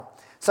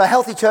So a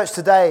healthy church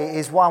today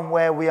is one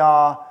where we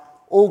are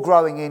all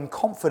growing in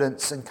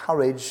confidence and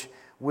courage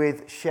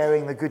with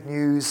sharing the good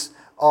news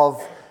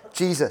of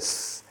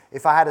Jesus.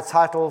 If I had a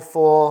title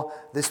for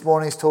this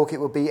morning's talk, it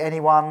would be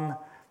Anyone,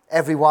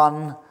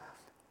 Everyone,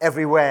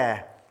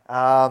 Everywhere.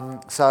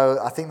 So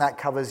I think that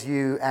covers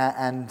you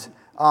and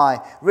I.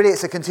 Really,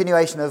 it's a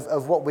continuation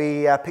of what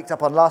we picked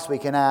up on last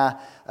week in our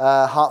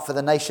Heart for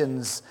the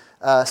Nations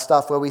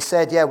stuff, where we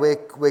said,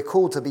 we're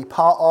called to be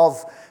part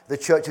of the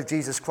Church of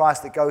Jesus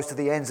Christ that goes to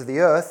the ends of the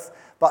earth,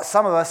 but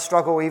some of us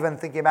struggle even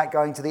thinking about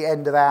going to the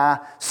end of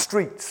our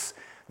streets.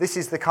 This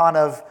is the kind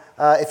of,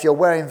 if you're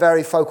wearing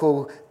very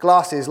focal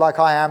glasses like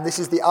I am, this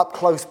is the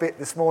up-close bit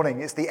this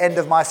morning. It's the end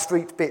of my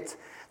street bit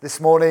this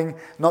morning,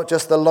 not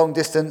just the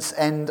long-distance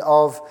end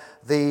of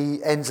the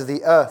ends of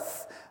the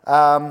earth.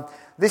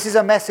 This is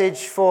a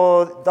message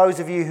for those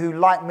of you who,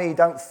 like me,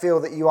 don't feel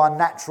that you are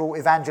natural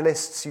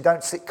evangelists. You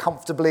don't sit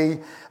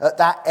comfortably at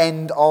that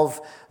end of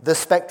the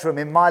spectrum.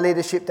 In my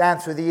leadership down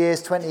through the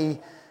years, 20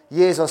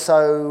 years or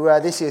so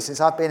this year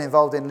since I've been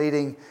involved in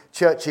leading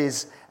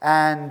churches,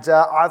 and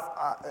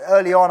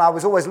early on I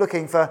was always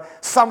looking for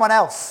someone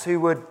else who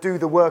would do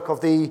the work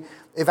of the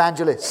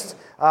evangelist.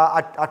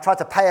 I tried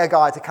to pay a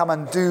guy to come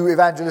and do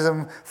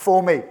evangelism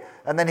for me,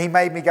 and then he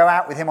made me go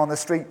out with him on the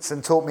streets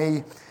and taught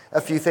me a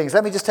few things.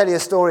 Let me just tell you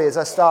a story as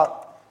I start.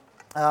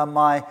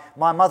 My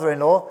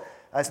mother-in-law,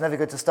 it's never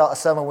good to start a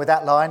sermon with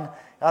that line. It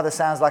either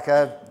sounds like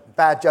a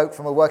bad joke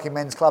from a working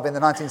men's club in the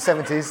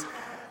 1970s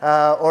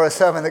or a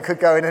sermon that could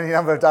go in any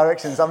number of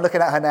directions. I'm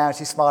looking at her now and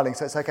she's smiling,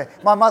 so it's okay.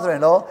 My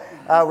mother-in-law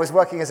was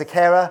working as a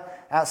carer,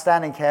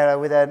 outstanding carer,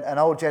 with an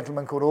old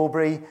gentleman called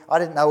Aubrey. I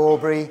didn't know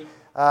Aubrey.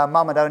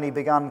 Mum had only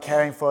begun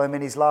caring for him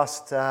in his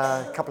last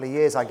couple of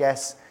years, I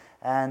guess,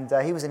 and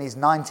he was in his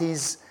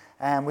 90s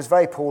and was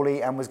very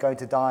poorly and was going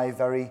to die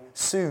very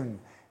soon.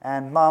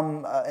 And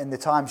Mum, in the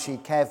time she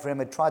cared for him,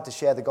 had tried to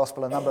share the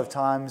gospel a number of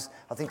times.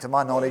 I think to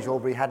my knowledge,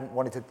 Aubrey hadn't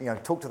wanted to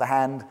talk to the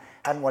hand,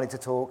 hadn't wanted to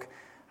talk.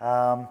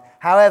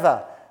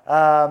 However,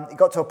 it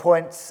got to a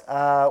point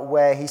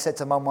where he said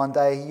to Mum one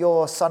day,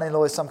 "Your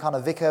son-in-law is some kind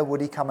of vicar, would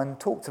he come and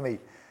talk to me?"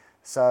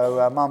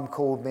 So Mum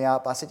called me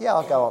up. I said, "Yeah,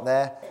 I'll go up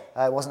there."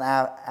 It wasn't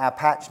our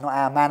patch, not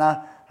our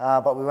manor,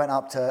 but we went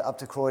up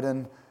to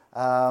Croydon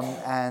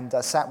and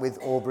sat with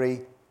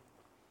Aubrey.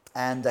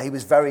 And he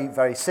was very,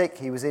 very sick.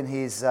 He was in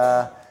his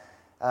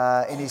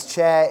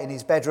chair in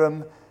his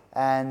bedroom,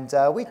 and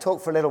we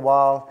talked for a little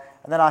while.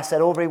 And then I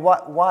said, "Aubrey,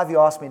 why have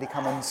you asked me to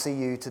come and see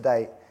you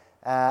today?"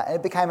 And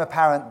it became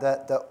apparent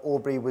that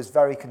Aubrey was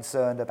very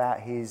concerned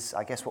about his,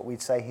 I guess what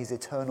we'd say, his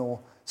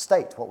eternal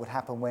state, what would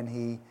happen when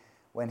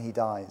he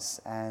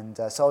dies. And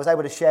so I was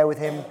able to share with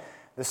him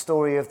the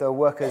story of the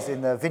workers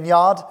in the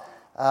vineyard,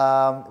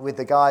 with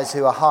the guys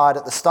who are hired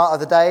at the start of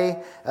the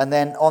day and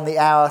then on the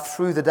hour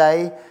through the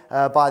day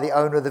by the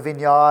owner of the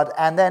vineyard,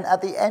 and then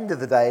at the end of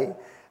the day,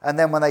 and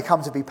then when they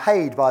come to be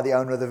paid by the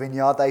owner of the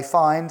vineyard, they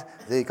find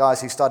the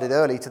guys who started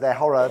early, to their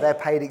horror, they're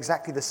paid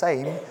exactly the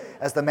same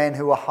as the men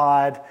who were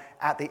hired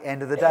at the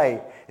end of the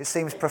day. It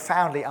seems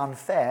profoundly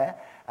unfair,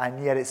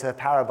 and yet it's a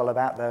parable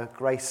about the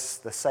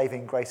grace, the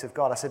saving grace of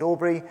God. I said,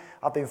 "Aubrey,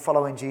 I've been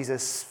following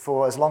Jesus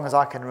for as long as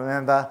I can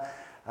remember,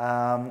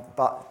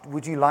 but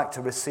would you like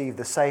to receive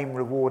the same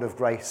reward of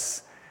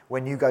grace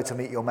when you go to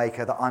meet your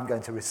Maker that I'm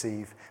going to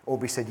receive?"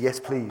 Aubrey said, "Yes,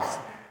 please."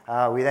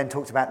 We then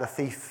talked about the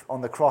thief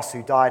on the cross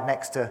who died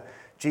next to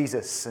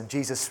Jesus, and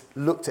Jesus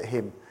looked at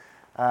him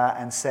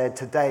and said,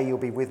 "Today you'll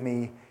be with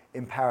me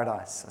in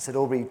paradise." I said,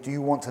 "Aubrey, do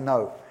you want to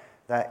know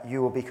that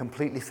you will be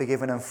completely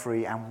forgiven and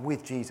free and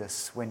with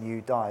Jesus when you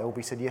die?"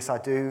 Aubrey said, "Yes, I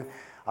do."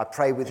 I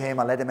prayed with him.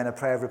 I led him in a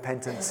prayer of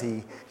repentance.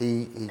 He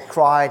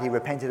cried. He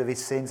repented of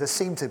his sins. There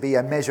seemed to be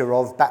a measure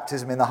of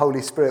baptism in the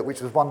Holy Spirit,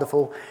 which was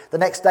wonderful. The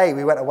next day,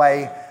 we went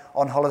away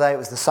on holiday. It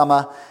was the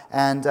summer.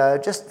 And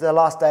just the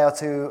last day or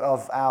two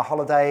of our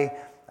holiday,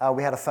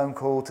 we had a phone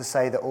call to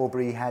say that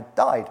Aubrey had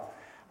died.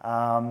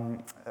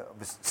 It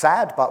was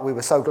sad, but we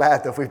were so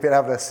glad that we've been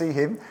able to see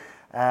him.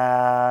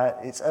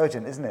 It's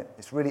urgent, isn't it?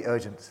 It's really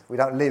urgent. We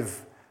don't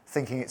live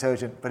thinking it's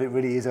urgent, but it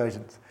really is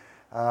urgent.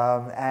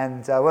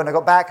 And when I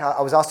got back,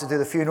 I was asked to do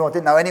the funeral. I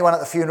didn't know anyone at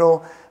the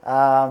funeral.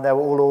 They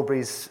were all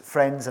Aubrey's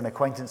friends and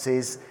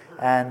acquaintances.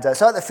 And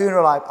so at the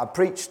funeral, I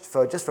preached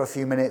for a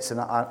few minutes,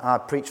 and I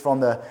preached from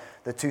the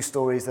two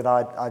stories that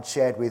I'd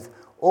shared with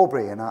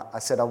Aubrey. And I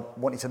said, "I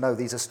want you to know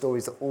these are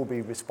stories that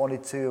Aubrey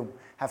responded to.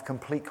 Have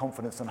complete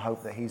confidence and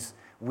hope that he's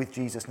with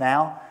Jesus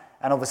now."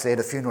 And obviously at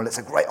a funeral, it's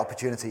a great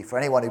opportunity for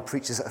anyone who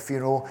preaches at a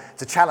funeral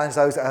to challenge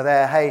those that are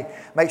there. Hey,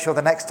 make sure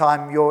the next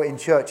time you're in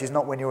church is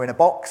not when you're in a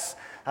box,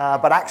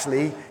 but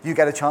actually you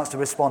get a chance to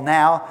respond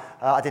now.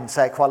 I didn't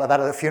say it quite like that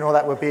at the funeral,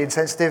 that would be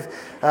insensitive,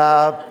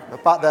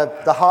 but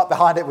the heart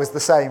behind it was the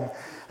same.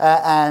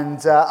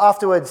 And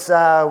afterwards,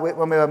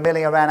 when we were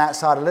milling around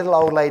outside, a little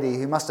old lady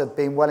who must have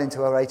been well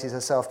into her 80s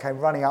herself came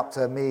running up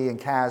to me and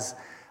Kaz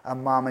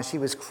and Mum, and she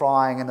was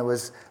crying, and there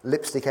was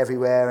lipstick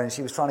everywhere, and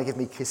she was trying to give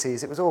me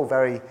kisses. It was all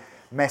very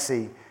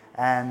messy,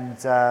 and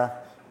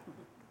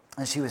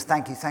she was,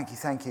 thank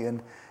you.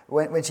 And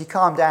when she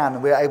calmed down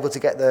and we were able to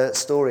get the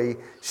story,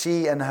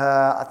 she and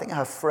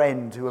her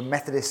friend, who were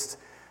Methodist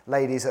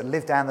ladies that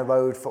lived down the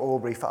road for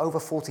Aubrey for over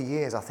 40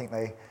 years, I think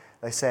they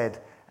said.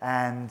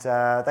 And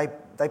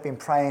they've been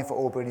praying for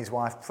Aubrey and his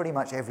wife pretty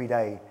much every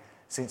day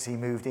since he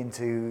moved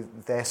into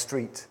their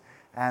street.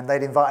 And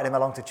they'd invited him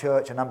along to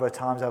church a number of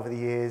times over the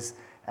years.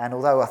 And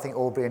although I think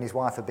Aubrey and his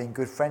wife had been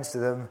good friends to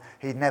them,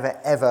 he'd never,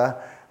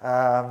 ever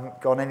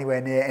gone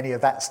anywhere near any of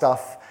that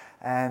stuff.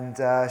 And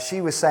she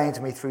was saying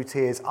to me through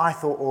tears, I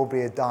thought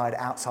Aubrey had died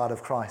outside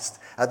of Christ.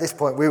 At this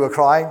point, we were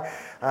crying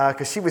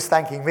because she was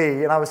thanking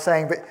me. And I was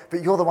saying,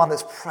 but you're the one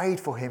that's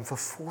prayed for him for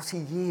 40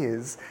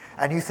 years.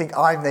 And you think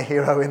I'm the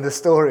hero in the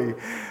story.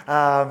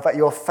 But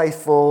your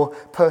faithful,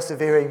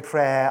 persevering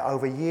prayer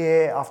over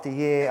year after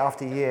year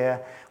after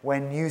year,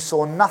 when you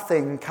saw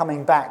nothing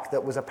coming back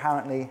that was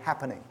apparently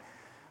happening.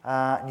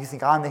 And you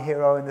think I'm the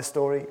hero in the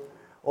story?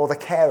 Or the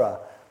carer,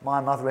 my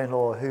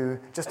mother-in-law, who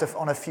just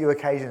on a few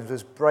occasions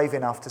was brave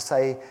enough to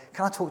say,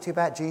 can I talk to you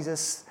about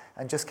Jesus?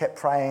 And just kept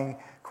praying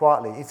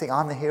quietly. You think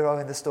I'm the hero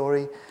in the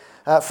story?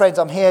 Friends,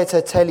 I'm here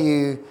to tell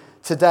you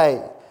today,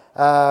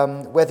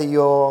 whether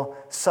you're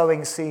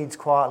sowing seeds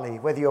quietly,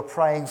 whether you're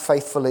praying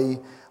faithfully,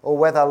 or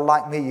whether,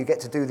 like me, you get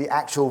to do the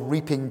actual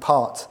reaping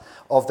part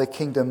of the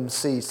kingdom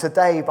seeds.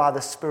 Today, by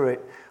the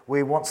Spirit,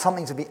 we want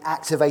something to be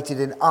activated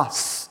in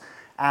us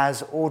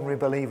as ordinary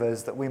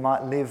believers, that we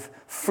might live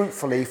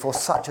fruitfully for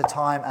such a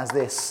time as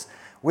this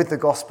with the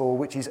gospel,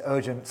 which is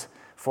urgent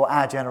for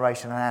our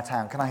generation and our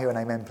town. Can I hear an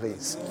amen,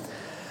 please?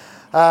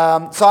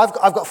 So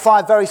I've got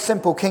 5 very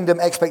simple kingdom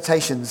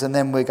expectations, and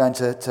then we're going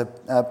to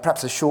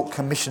perhaps a short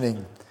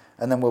commissioning,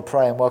 and then we'll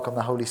pray and welcome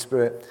the Holy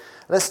Spirit.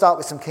 Let's start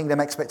with some kingdom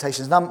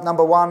expectations.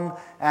 Number 1,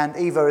 and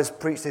Eva has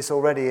preached this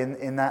already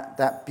in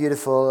that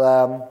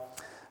beautiful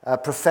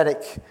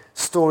prophetic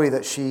story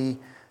that she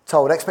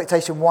told.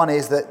 Expectation 1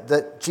 is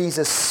that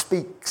Jesus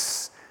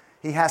speaks.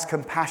 He has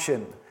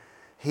compassion.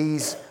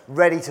 He's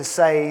ready to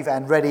save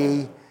and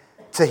ready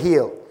to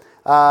heal.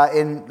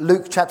 In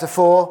Luke chapter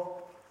 4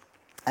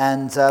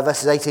 and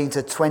verses 18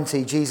 to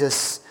 20,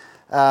 Jesus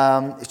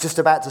is just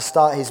about to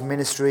start his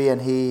ministry,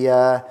 and he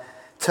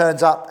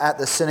turns up at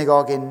the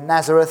synagogue in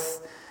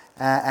Nazareth,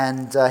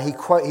 and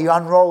he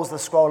unrolls the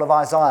scroll of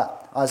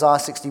Isaiah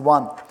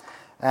 61,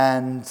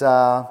 and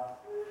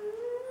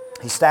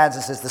he stands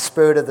and says, the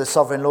Spirit of the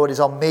Sovereign Lord is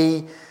on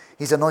me.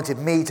 He's anointed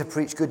me to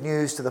preach good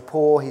news to the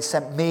poor. He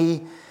sent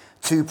me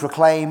to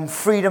proclaim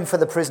freedom for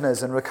the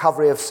prisoners and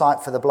recovery of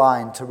sight for the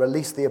blind, to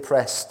release the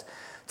oppressed,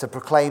 to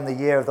proclaim the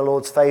year of the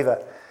Lord's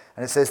favour.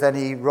 And it says then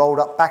he rolled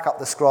back up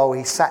the scroll,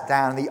 he sat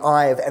down, and the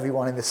eye of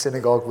everyone in the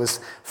synagogue was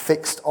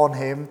fixed on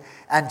him.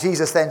 And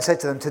Jesus then said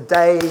to them,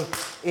 today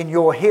in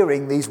your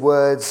hearing these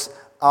words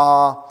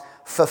are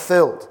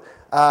fulfilled.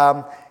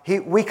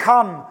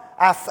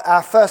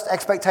 Our first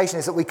expectation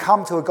is that we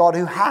come to a God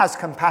who has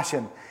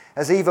compassion,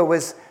 as Eva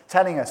was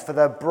telling us, for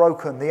the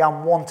broken, the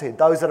unwanted,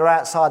 those that are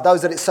outside,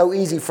 those that it's so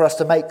easy for us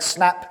to make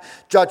snap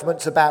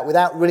judgments about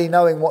without really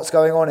knowing what's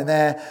going on in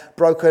their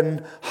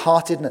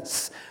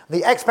broken-heartedness.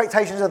 The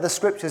expectations of the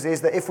Scriptures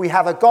is that if we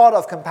have a God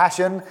of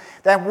compassion,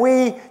 then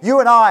you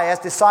and I, as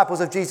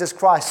disciples of Jesus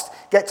Christ,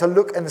 get to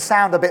look and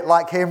sound a bit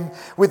like him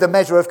with the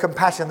measure of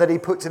compassion that he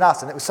puts in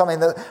us. And it was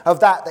something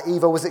that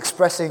Eva was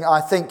expressing,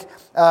 I think,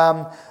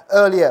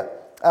 earlier.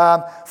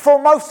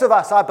 For most of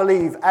us, I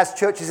believe, as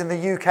churches in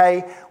the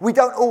UK, we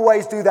don't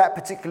always do that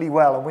particularly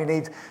well, and we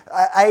need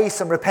A,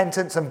 some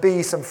repentance, and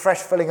B, some fresh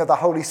filling of the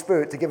Holy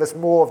Spirit to give us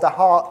more of the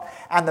heart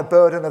and the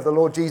burden of the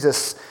Lord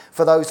Jesus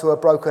for those who are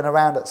broken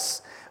around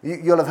us.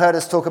 You'll have heard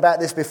us talk about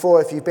this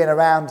before if you've been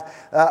around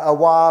a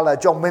while.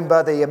 John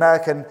Wimber, the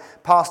American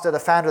pastor, the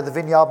founder of the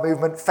Vineyard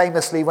Movement,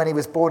 famously when he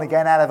was born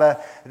again out of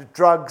a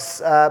drugs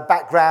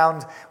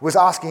background, was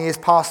asking his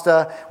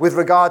pastor with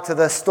regard to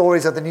the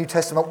stories of the New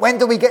Testament, when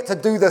do we get to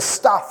do the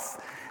stuff?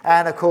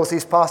 And of course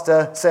his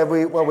pastor said,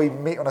 we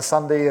meet on a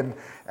Sunday and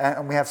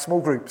we have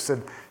small groups.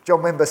 And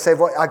John Wimber said,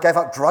 I gave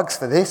up drugs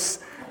for this.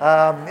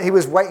 He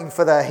was waiting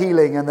for the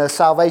healing and the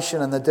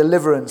salvation and the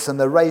deliverance and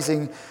the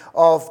raising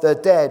of the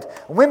dead.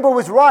 And Wimber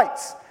was right,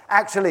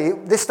 actually.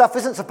 This stuff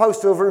isn't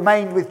supposed to have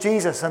remained with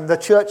Jesus, and the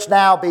church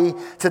now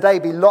today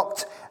be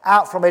locked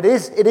out from it.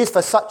 It is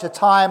for such a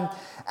time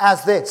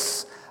as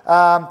this.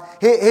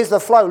 Here's the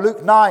flow.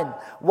 Luke 9,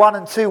 1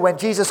 and 2. When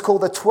Jesus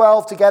called the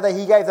 12 together,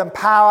 he gave them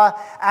power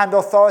and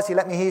authority.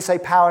 Let me hear you say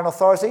power and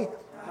authority.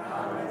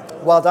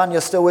 Well done, you're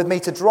still with me.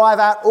 To drive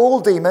out all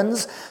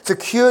demons, to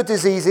cure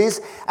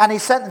diseases, and he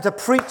sent them to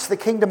preach the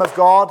kingdom of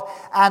God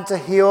and to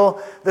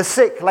heal the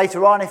sick.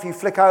 Later on, if you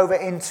flick over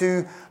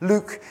into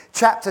Luke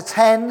chapter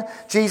 10,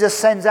 Jesus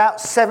sends out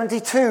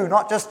 72,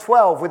 not just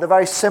 12, with a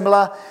very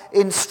similar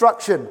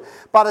instruction.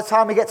 By the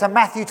time we get to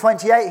Matthew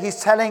 28,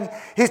 he's telling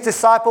his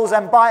disciples,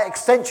 and by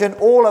extension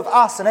all of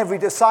us and every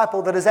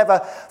disciple that has ever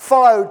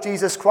followed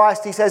Jesus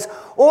Christ, he says,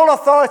 all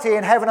authority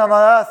in heaven and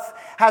on earth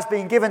has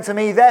been given to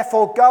me.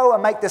 Therefore go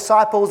and make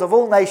disciples of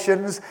all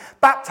nations,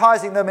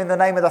 baptizing them in the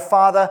name of the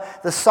Father,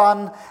 the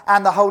Son,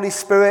 and the Holy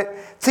Spirit,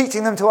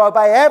 teaching them to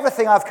obey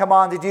everything I've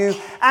commanded you,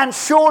 and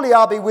surely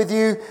I'll be with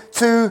you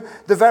to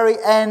the very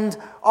end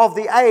of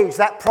the age.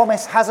 That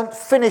promise hasn't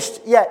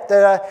finished yet.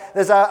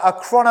 There's a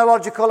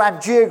chronological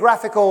and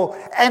geographical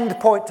end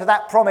point to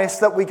that promise,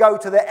 that we go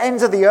to the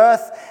ends of the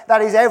earth,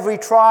 that is every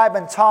tribe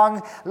and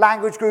tongue,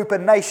 language group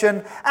and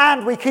nation,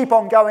 and we keep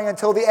on going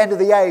until the end of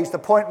the age, the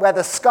point where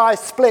the sky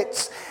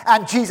splits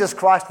and Jesus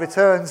Christ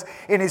returns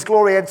in his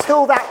glory.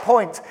 Until that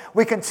point,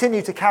 we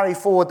continue to carry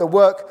forward the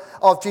work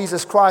of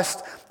Jesus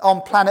Christ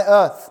on planet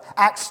Earth.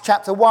 Acts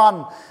chapter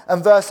 1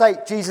 and verse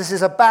 8, Jesus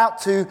is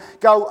about to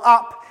go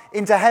up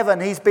into heaven.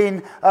 He's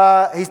been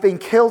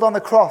killed on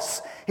the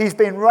cross. He's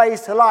been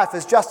raised to life.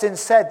 As Justin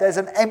said, there's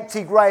an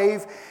empty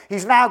grave.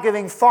 He's now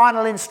giving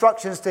final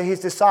instructions to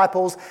his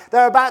disciples.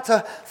 They're about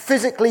to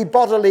physically,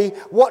 bodily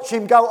watch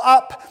him go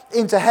up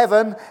into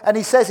heaven. And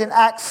he says in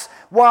Acts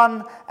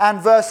 1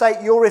 and verse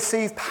 8, you'll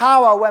receive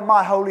power when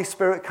my Holy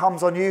Spirit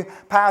comes on you,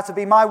 power to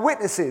be my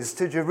witnesses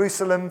to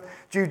Jerusalem,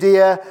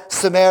 Judea,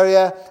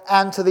 Samaria,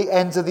 and to the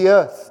ends of the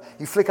earth.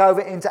 You flick over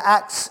into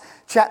Acts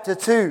chapter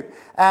 2,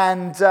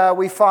 and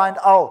we find,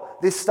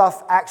 this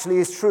stuff actually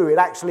is true. It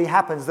actually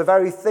happens. The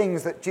very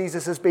things that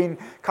Jesus has been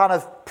kind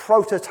of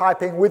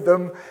prototyping with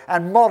them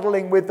and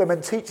modeling with them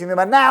and teaching them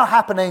are now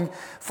happening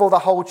for the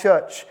whole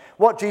church.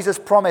 What Jesus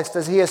promised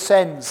as he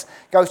ascends,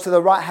 goes to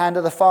the right hand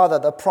of the Father,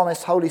 the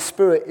promised Holy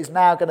Spirit is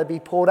now going to be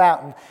poured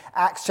out. In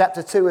Acts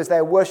chapter 2, as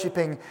they're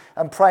worshipping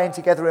and praying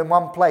together in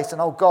one place,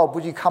 and God,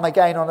 would you come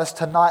again on us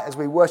tonight as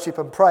we worship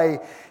and pray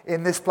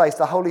in this place?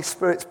 The Holy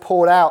Spirit's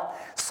poured out,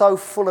 so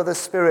full of the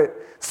Spirit,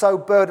 so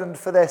burdened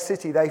for their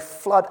city, they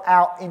flood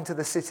out into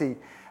the city.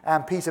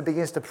 And Peter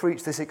begins to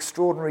preach this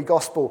extraordinary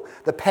gospel.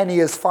 The penny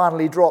has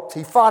finally dropped.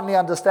 He finally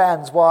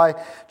understands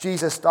why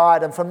Jesus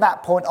died. And from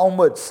that point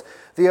onwards,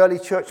 the early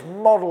church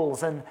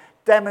models and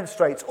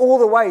demonstrates all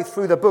the way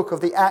through the book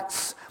of the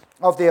Acts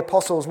of the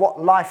Apostles what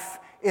life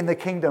in the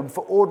kingdom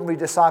for ordinary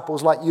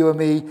disciples like you and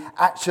me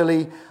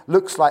actually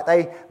looks like.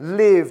 They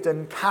lived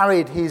and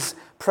carried his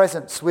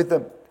presence with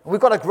them. We've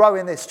got to grow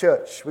in this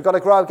church. We've got to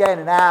grow again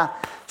in our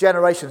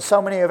generation.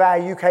 So many of our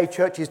UK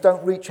churches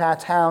don't reach our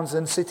towns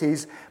and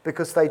cities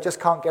because they just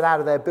can't get out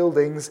of their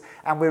buildings.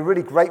 And we're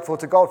really grateful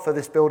to God for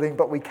this building,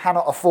 but we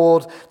cannot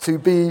afford to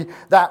be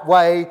that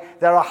way.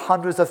 There are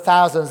hundreds of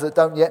thousands that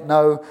don't yet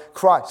know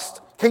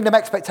Christ. Kingdom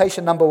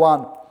expectation number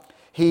 1.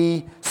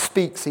 He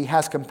speaks. He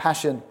has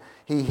compassion.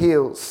 He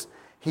heals.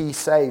 He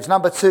saves.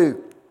 Number 2,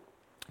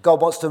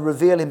 God wants to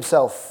reveal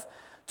himself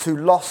to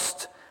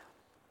lost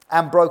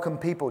and broken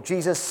people.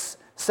 Jesus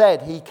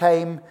said he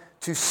came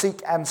to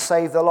seek and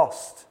save the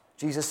lost.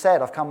 Jesus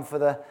said, I've come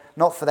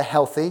not for the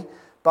healthy,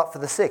 but for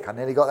the sick. I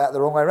nearly got that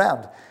the wrong way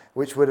around,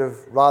 which would have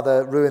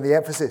rather ruined the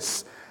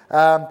emphasis.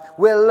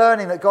 We're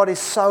learning that God is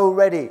so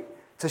ready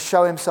to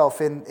show himself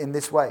in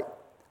this way.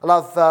 I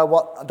love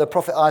what the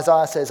prophet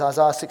Isaiah says,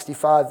 Isaiah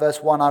 65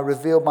 verse 1, I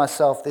revealed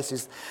myself, this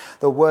is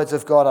the words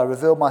of God, I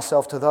revealed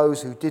myself to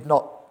those who did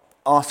not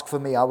ask for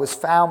me. I was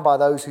found by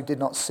those who did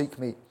not seek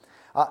me.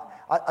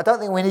 I don't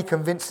think we need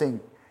convincing.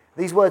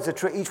 These words are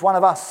true. Each one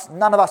of us,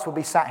 none of us would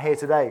be sat here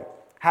today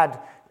had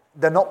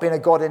there not been a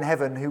God in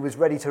heaven who was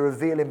ready to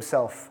reveal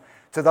himself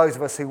to those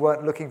of us who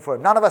weren't looking for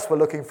him. None of us were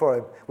looking for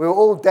him. We were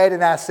all dead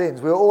in our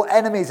sins. We were all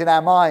enemies in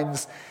our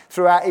minds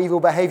through our evil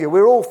behavior. We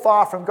were all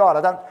far from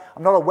God.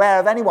 I'm not aware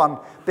of anyone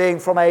being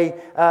from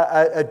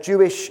a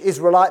Jewish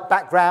Israelite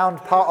background,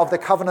 part of the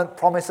covenant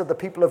promise of the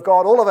people of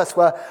God. All of us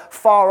were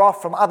far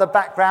off from other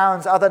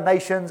backgrounds, other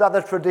nations,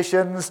 other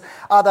traditions,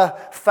 other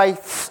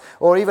faiths,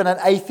 or even an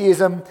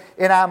atheism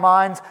in our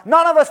minds.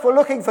 None of us were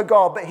looking for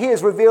God, but he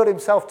has revealed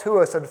himself to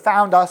us and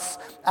found us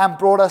and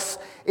brought us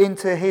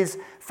into his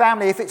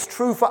family. If it's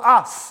true for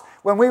us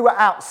when we were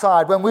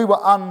outside, when we were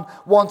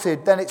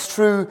unwanted, then it's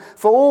true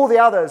for all the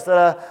others,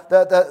 that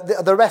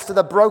are the rest of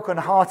the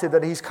broken-hearted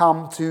that he's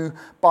come to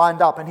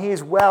bind up. And he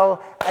is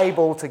well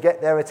able to get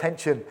their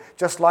attention,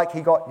 just like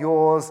he got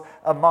yours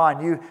and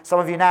mine. Some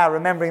of you now are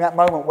remembering that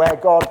moment where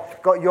God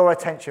got your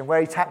attention,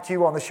 where he tapped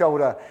you on the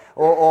shoulder,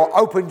 or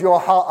opened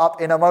your heart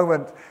up in a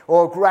moment,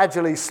 or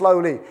gradually,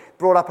 slowly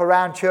brought up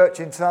around church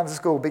in Sunday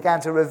school, began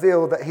to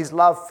reveal that his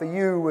love for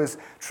you was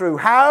true.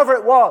 However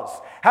it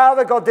was,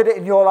 however God did it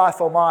in your life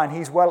or mine,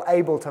 he's well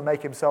able to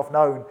make himself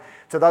known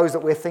to those that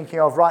we're thinking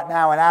of right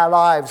now in our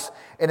lives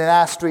and in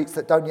our streets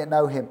that don't yet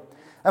know him.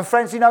 And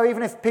friends,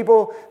 even if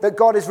people that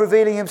God is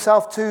revealing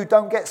himself to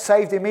don't get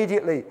saved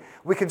immediately,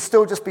 we can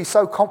still just be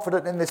so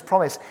confident in this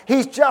promise.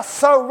 He's just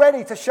so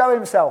ready to show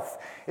himself,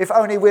 if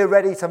only we're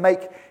ready to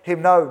make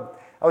him known.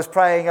 I was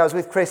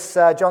with Chris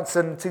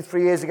Johnson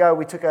 2-3 years ago.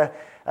 We took a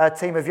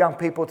team of young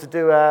people to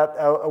do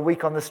a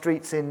week on the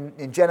streets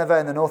in Geneva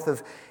in the north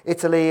of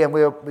Italy, and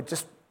we were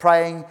just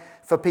praying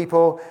for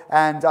people.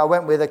 And I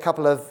went with a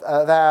couple of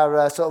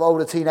our sort of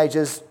older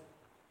teenagers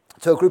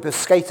to a group of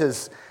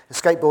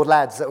skateboard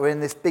lads that were in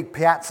this big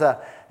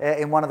piazza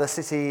in one of the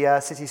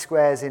city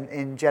squares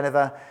in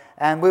Geneva.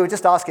 And we were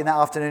just asking that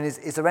afternoon,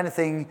 is there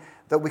anything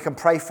that we can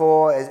pray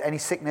for? Is any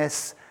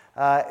sickness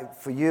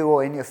for you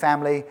or in your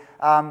family?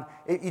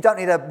 You don't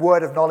need a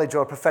word of knowledge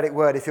or a prophetic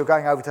word if you're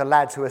going over to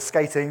lads who are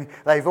skating.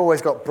 They've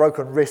always got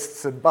broken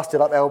wrists and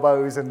busted up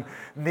elbows and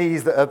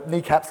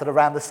kneecaps that are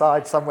around the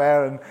side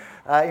somewhere,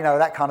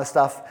 that kind of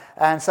stuff.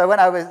 And so I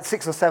went over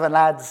 6 or 7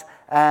 lads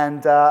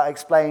and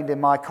explained in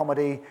my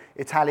comedy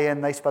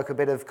Italian. They spoke a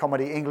bit of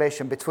comedy English,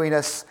 and between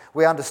us,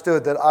 we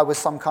understood that I was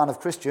some kind of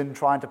Christian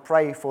trying to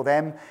pray for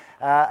them.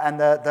 And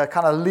the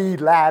kind of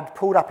lead lad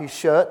pulled up his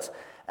shirt,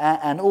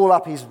 and all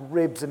up his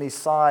ribs and his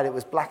side, it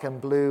was black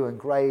and blue and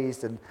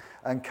grazed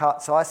and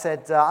cut. So I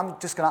said, I'm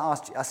just going to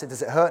ask you, I said,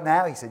 does it hurt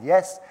now? He said,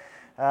 yes.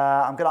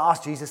 I'm going to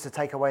ask Jesus to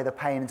take away the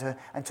pain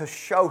and to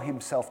show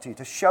himself to you,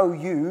 to show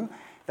you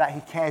that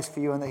he cares for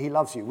you and that he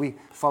loves you. We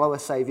follow a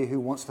Saviour who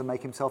wants to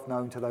make himself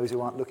known to those who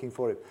aren't looking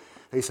for him.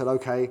 He said,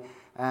 okay.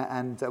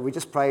 And we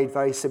just prayed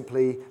very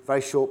simply,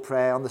 very short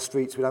prayer on the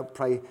streets. We don't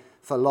pray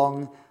for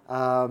long.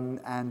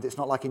 And it's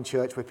not like in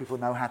church where people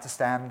know how to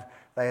stand.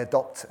 They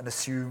adopt and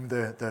assume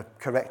the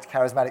correct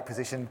charismatic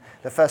position.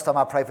 The first time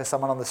I prayed for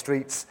someone on the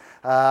streets,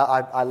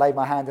 I laid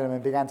my hand on him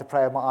and began to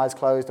pray with my eyes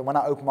closed. And when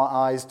I opened my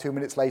eyes, 2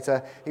 minutes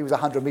later, he was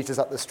 100 meters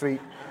up the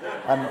street.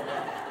 And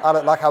I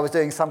looked like I was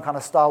doing some kind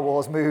of Star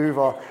Wars move.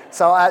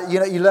 So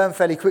you learn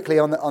fairly quickly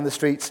on the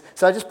streets.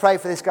 So I just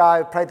prayed for this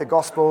guy, prayed the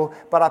gospel,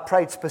 but I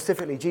prayed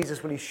specifically,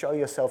 Jesus, will you show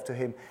yourself to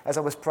him? As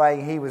I was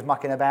praying, he was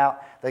mucking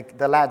about.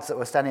 The lads that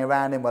were standing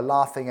around him were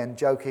laughing and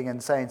joking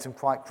and saying some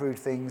quite crude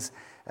things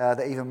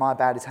that even my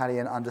bad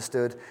Italian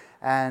understood.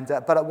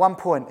 But at one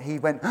point, he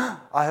went,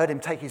 I heard him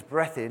take his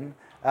breath in.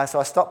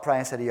 So I stopped praying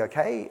and said, are you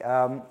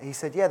okay? He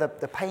said, yeah,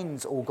 the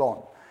pain's all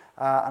gone.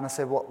 And I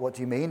said, what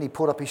do you mean? He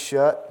pulled up his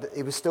shirt.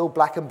 It was still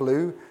black and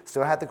blue,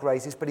 still had the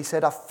grazes, but he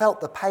said, I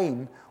felt the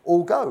pain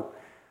all go.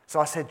 So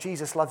I said,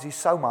 Jesus loves you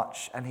so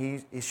much, and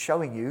he is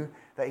showing you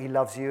that he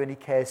loves you and he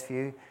cares for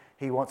you.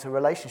 He wants a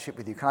relationship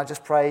with you. Can I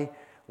just pray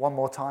one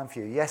more time for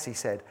you? Yes, he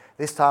said.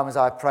 This time as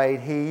I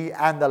prayed, he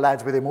and the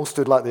lads with him all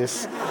stood like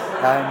this.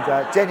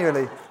 And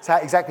genuinely, it's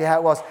exactly how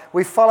it was.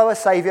 We follow a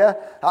Saviour.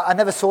 I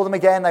never saw them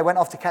again. They went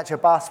off to catch a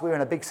bus. We were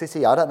in a big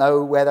city. I don't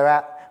know where they're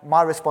at.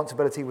 My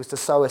responsibility was to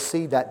sow a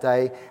seed that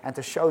day and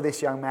to show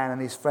this young man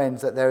and his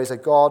friends that there is a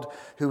God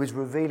who is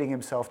revealing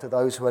himself to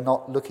those who are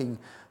not looking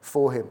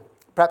for him.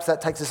 Perhaps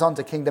that takes us on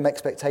to kingdom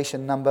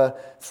expectation number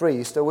 3.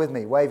 You still with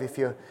me? Wave if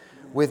you're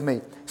with me.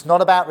 It's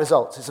not about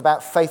results. It's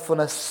about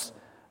faithfulness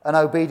and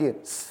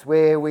obedience,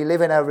 where we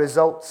live in a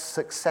results,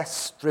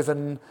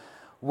 success-driven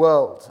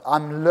world.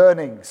 I'm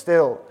learning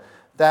still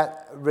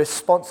that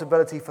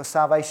responsibility for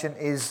salvation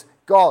is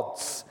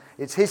God's.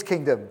 It's his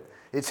kingdom.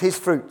 It's his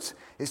fruit.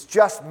 It's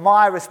just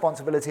my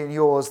responsibility and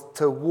yours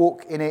to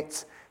walk in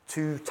it,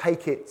 to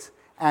take it,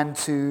 and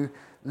to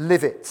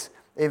live it.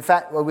 In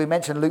fact, we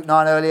mentioned Luke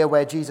 9 earlier,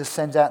 where Jesus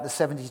sends out the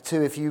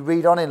 72. If you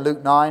read on in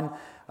Luke 9,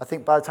 I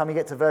think by the time you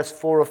get to verse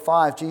 4 or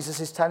 5, Jesus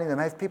is telling them,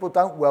 if people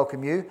don't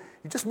welcome you,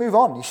 you just move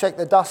on. You shake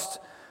the dust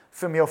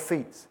from your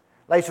feet.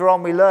 Later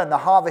on, we learn the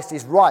harvest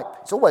is ripe.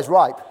 It's always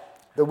ripe.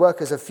 The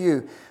workers are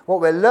few.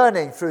 What we're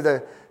learning through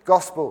the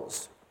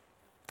Gospels,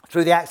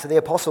 through the Acts of the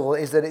Apostle,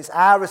 is that it's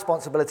our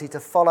responsibility to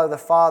follow the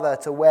Father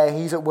to where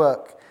he's at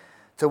work,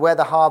 to where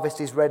the harvest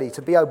is ready,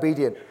 to be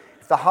obedient.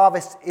 If the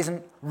harvest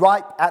isn't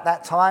ripe at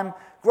that time,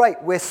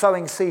 great, we're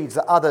sowing seeds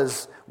that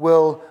others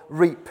will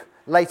reap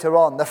later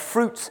on. The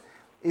fruit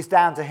is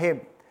down to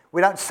him.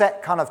 We don't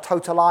set kind of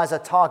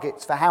totalizer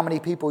targets for how many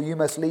people you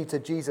must lead to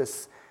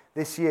Jesus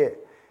this year.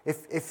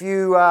 If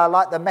you,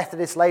 like the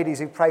Methodist ladies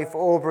who pray for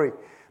Aubrey,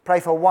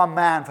 pray for one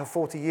man for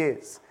 40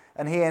 years,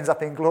 and he ends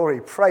up in glory.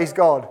 Praise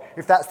God,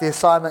 if that's the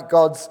assignment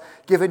God's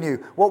given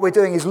you. What we're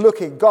doing is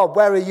looking, God,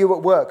 where are you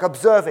at work?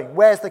 Observing,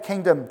 where's the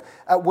kingdom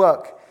at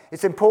work?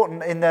 It's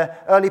important in the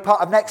early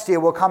part of next year,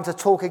 we'll come to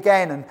talk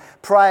again and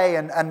pray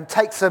and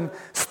take some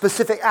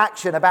specific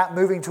action about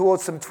moving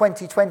towards some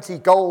 2020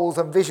 goals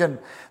and vision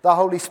the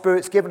Holy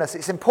Spirit's given us.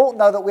 It's important,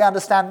 though, that we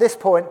understand this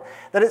point,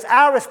 that it's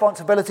our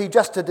responsibility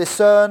just to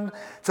discern,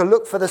 to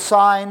look for the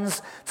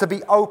signs, to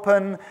be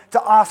open,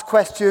 to ask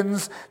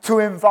questions, to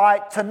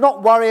invite, to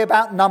not worry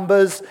about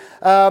numbers.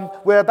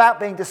 We're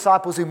about being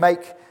disciples who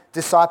make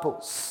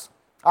disciples.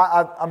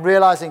 I'm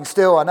realizing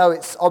still, I know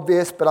it's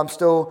obvious, but I'm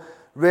still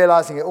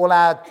realizing it. All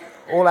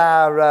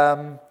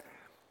our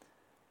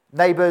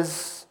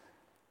neighbors,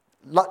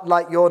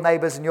 like your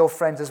neighbors and your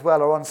friends as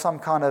well, are on some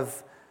kind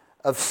of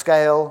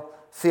scale.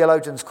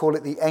 Theologians call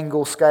it the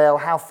Engel scale,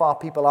 how far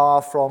people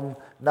are from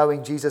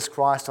knowing Jesus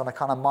Christ on a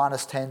kind of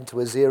 -10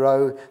 to a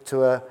 0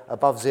 to a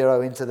above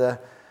 0 into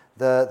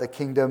the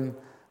kingdom.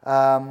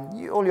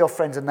 All your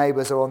friends and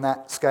neighbors are on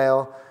that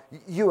scale.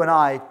 You and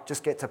I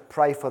just get to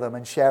pray for them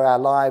and share our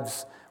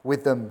lives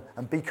with them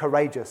and be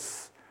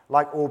courageous,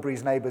 like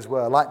Aubrey's neighbours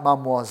were, like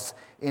Mum was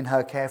in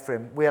her care for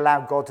him. We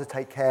allow God to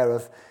take care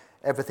of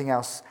everything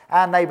else.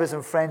 Our neighbours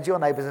and friends, your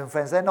neighbours and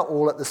friends, they're not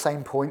all at the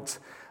same point.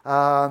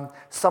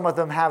 Some of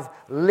them have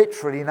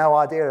literally no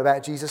idea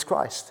about Jesus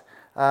Christ.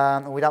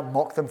 And we don't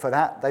mock them for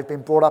that. They've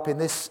been brought up in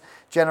this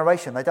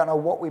generation. They don't know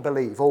what we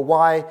believe or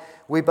why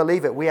we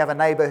believe it. We have a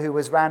neighbour who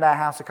was round our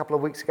house a couple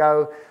of weeks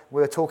ago.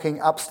 We were talking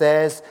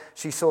upstairs.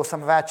 She saw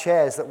some of our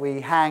chairs that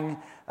we hang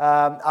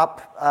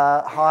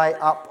high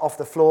up off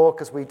the floor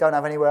because we don't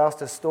have anywhere else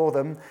to store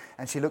them.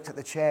 And she looked at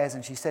the chairs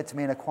and she said to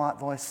me in a quiet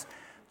voice,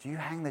 do you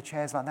hang the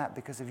chairs like that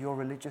because of your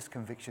religious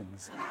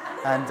convictions?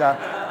 And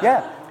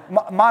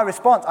my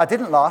response, I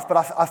didn't laugh, but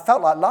I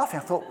felt like laughing.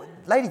 I thought,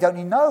 lady, don't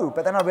you know?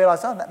 But then I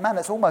realised, man,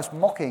 that's almost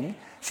mocking.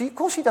 Of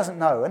course she doesn't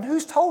know. And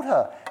who's told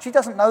her? She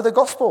doesn't know the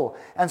gospel.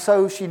 And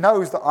so she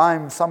knows that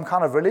I'm some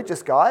kind of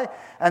religious guy.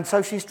 And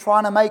so she's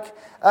trying to make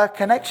a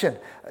connection.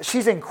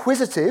 She's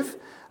inquisitive.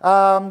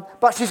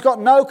 But she's got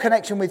no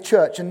connection with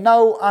church and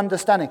no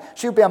understanding.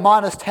 She'll be a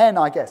 -10,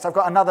 I guess. I've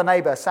got another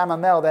neighbour, Sam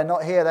and Mel. They're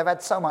not here. They've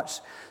had so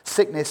much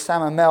sickness,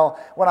 Sam and Mel.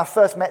 When I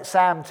first met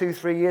Sam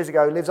 2-3 years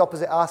ago, he lives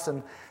opposite us,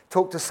 and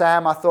talked to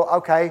Sam. I thought,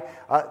 okay,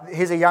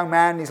 here's a young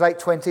man in his late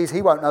 20s.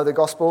 He won't know the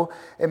gospel.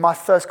 In my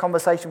first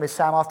conversation with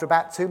Sam, after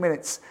about 2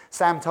 minutes,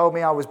 Sam told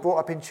me, I was brought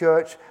up in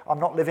church. I'm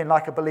not living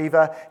like a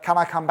believer. Can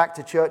I come back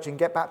to church and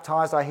get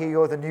baptized? I hear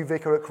you're the new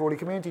vicar at Crawley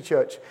Community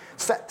Church.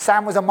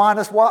 Sam was a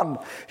 -1.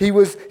 He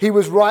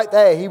was right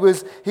there.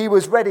 He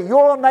was ready.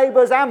 Your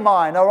neighbours and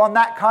mine are on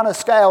that kind of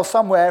scale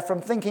somewhere, from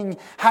thinking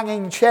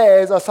hanging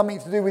chairs are something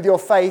to do with your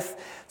faith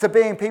to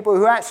being people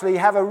who actually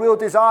have a real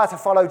desire to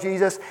follow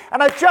Jesus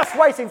and are just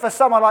waiting for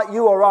someone like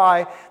you or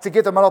I to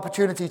give them an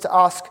opportunity to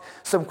ask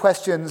some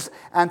questions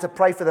and to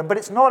pray for them. But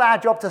it's not our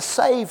job to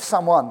save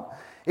someone.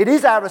 It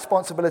is our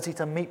responsibility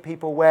to meet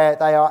people where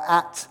they are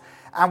at,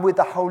 and with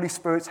the Holy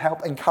Spirit's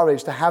help and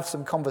courage to have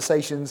some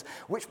conversations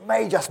which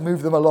may just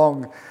move them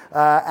along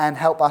and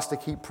help us to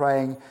keep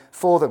praying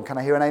for them. Can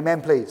I hear an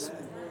amen, please?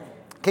 Amen.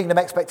 Kingdom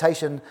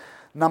expectation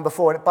number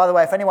 4. And by the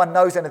way, if anyone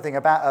knows anything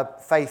about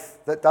a faith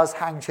that does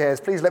hang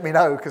chairs, please let me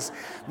know, because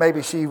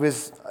maybe she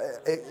was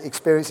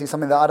experiencing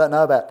something that I don't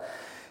know about.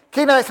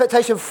 Kingdom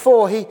expectation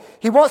 4,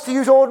 he wants to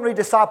use ordinary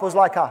disciples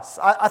like us.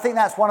 I think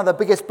that's one of the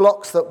biggest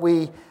blocks that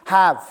we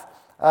have.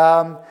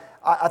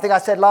 I think I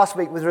said last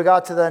week with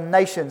regard to the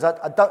nations, and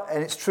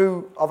it's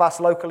true of us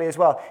locally as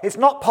well, it's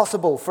not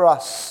possible for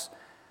us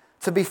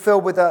to be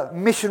filled with a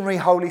missionary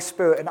Holy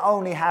Spirit and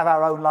only have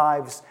our own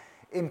lives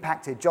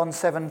impacted. John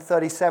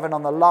 7:37,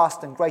 on the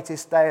last and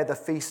greatest day of the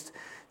feast,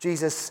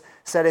 Jesus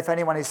said, if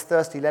anyone is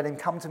thirsty, let him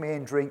come to me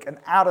and drink, and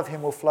out of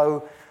him will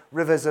flow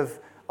rivers of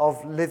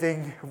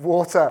living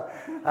water.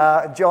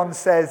 John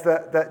says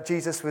that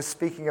Jesus was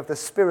speaking of the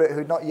Spirit who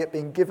had not yet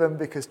been given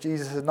because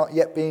Jesus had not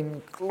yet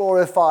been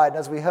glorified. And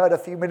as we heard a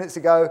few minutes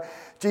ago,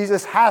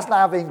 Jesus has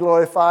now been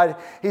glorified.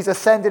 He's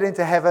ascended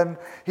into heaven.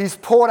 He's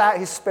poured out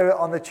his Spirit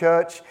on the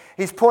church.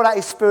 He's poured out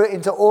his Spirit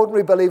into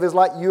ordinary believers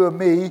like you and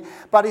me.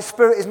 But his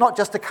Spirit is not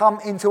just to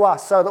come into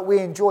us so that we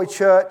enjoy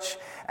church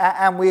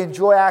and we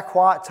enjoy our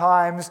quiet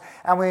times,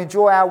 and we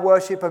enjoy our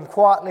worship and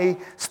quietly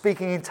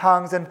speaking in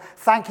tongues. And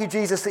thank you,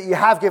 Jesus, that you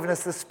have given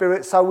us the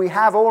Spirit, so we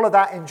have all of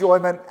that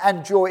enjoyment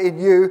and joy in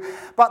you.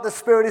 But the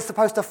Spirit is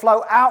supposed to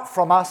flow out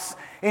from us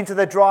into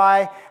the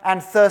dry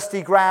and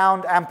thirsty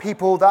ground and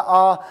people that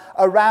are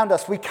around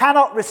us. We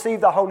cannot receive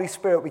the Holy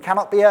Spirit. We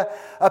cannot be a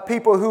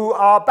people who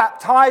are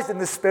baptized in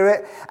the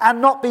Spirit and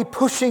not be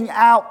pushing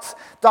out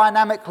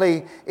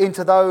dynamically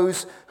into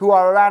those who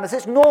are around us.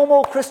 It's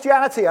normal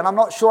Christianity, and I'm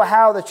not sure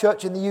how the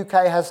church in the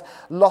UK has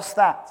lost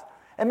that.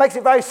 It makes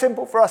it very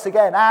simple for us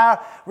again. Our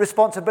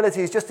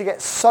responsibility is just to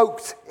get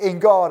soaked in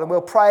God, and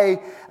we'll pray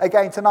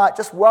again tonight.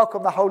 Just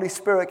welcome the Holy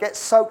Spirit, get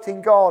soaked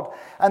in God.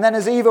 And then,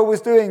 as Eva was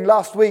doing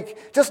last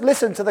week, just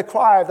listen to the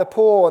cry of the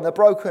poor and the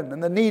broken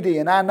and the needy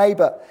and our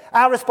neighbour.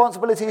 Our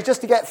responsibility is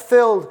just to get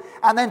filled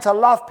and then to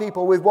love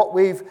people with what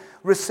we've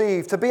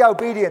received, to be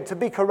obedient, to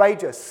be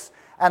courageous,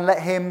 and let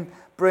him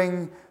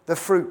bring the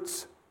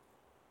fruits.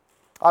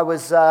 I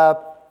was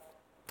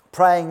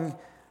praying.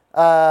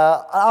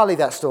 I'll leave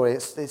that story.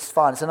 It's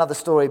fine. It's another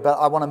story, but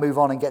I want to move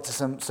on and get to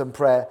some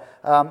prayer.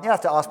 You don't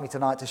have to ask me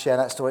tonight to share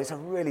that story. It's a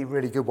really,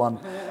 really good one.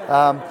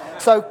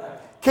 So,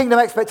 kingdom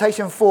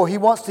expectation 4. He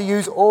wants to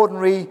use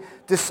ordinary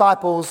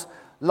disciples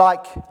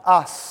like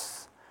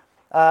us.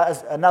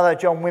 As another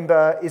John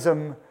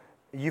Wimber-ism,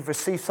 you've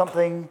received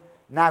something,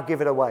 now give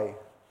it away.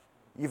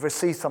 You've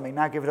received something,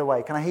 now give it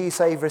away. Can I hear you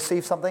say you've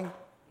received something?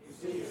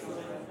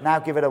 Now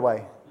give it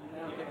away.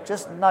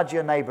 Just nudge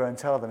your neighbour and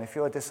tell them, if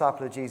you're a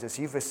disciple of Jesus,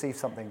 you've received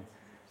something.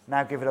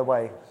 Now give it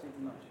away.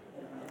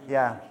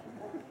 Yeah.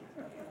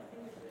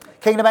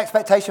 Kingdom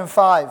expectation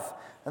 5.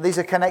 And these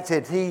are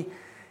connected.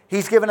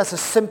 He's given us a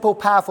simple,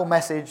 powerful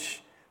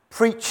message.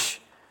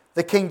 Preach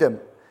the kingdom.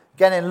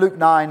 Again in Luke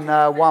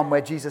 9:1,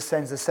 where Jesus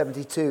sends the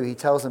 72, he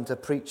tells them to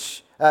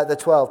preach, the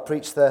 12,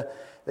 preach the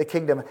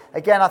kingdom.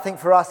 Again, I think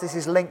for us this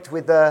is linked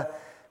with the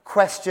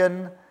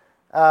question,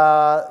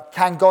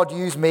 can God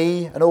use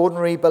me, an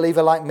ordinary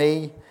believer like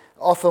me?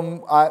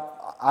 Often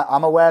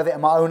I'm aware of it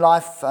in my own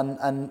life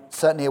and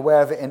certainly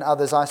aware of it in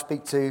others I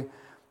speak to.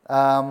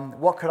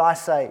 What could I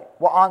say?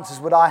 What answers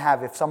would I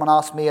have if someone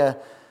asked me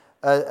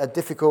a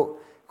difficult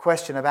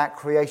question about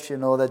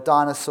creation or the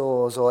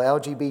dinosaurs or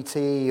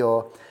LGBT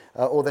or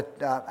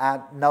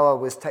Noah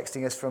was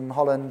texting us from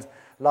Holland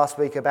last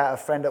week about a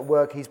friend at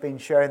work he's been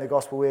sharing the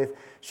gospel with.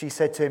 She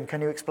said to him, can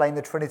you explain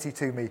the Trinity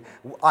to me?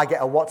 I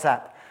get a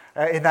WhatsApp.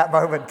 in that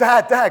moment.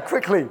 Dad,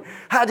 quickly,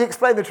 how do you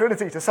explain the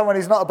Trinity to someone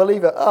who's not a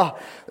believer?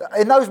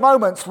 In those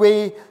moments,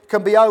 we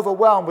can be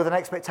overwhelmed with an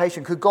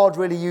expectation. Could God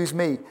really use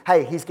me?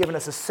 Hey, he's given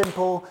us a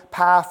simple,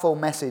 powerful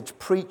message.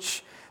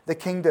 Preach the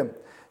kingdom.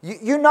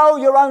 You know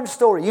your own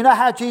story. You know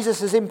how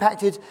Jesus has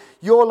impacted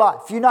your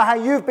life. You know how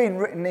you've been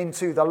written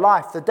into the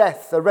life, the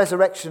death, the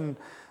resurrection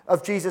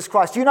of Jesus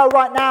Christ. You know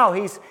right now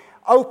he's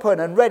open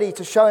and ready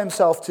to show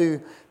himself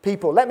to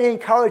people. Let me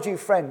encourage you,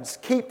 friends.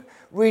 Keep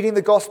reading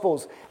the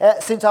Gospels.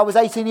 Since I was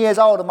 18 years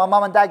old and my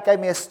mum and dad gave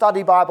me a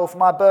study Bible for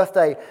my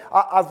birthday,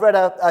 I've read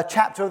a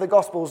chapter of the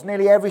Gospels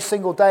nearly every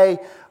single day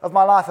of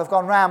my life. I've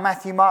gone round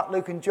Matthew, Mark,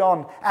 Luke and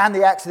John and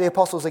the Acts of the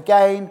Apostles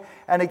again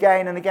and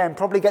again and again.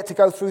 Probably get to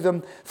go through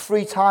them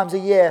 3 times a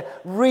year.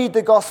 Read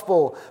the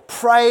Gospel.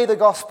 Pray the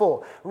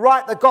Gospel.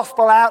 Write the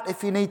Gospel out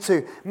if you need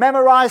to.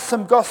 Memorize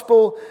some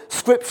Gospel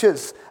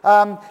scriptures.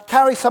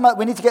 Carry some up.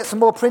 We need to get some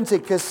more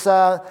printed because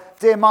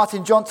dear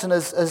Martin Johnson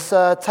has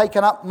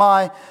taken up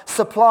my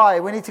supply.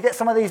 We need to get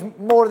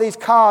more of these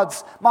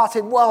cards.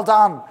 Martin, well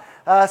done.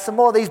 Some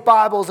more of these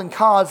Bibles and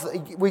cards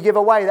that we give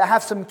away that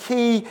have some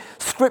key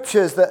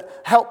scriptures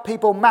that help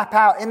people map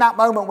out in that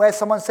moment where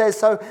someone says,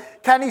 so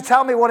can you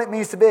tell me what it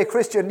means to be a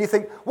Christian? And you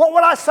think, what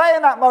would I say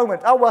in that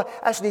moment? Oh, well,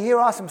 actually, here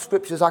are some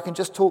scriptures I can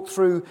just talk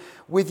through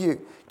with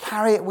you.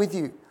 Carry it with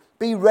you.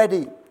 Be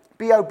ready.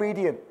 Be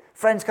obedient.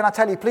 Friends, can I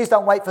tell you, please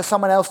don't wait for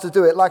someone else to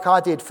do it like I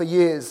did for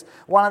years,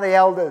 one of the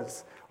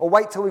elders, or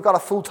wait till we've got a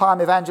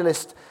full-time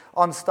evangelist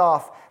on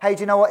staff. Hey,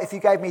 do you know what? If you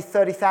gave me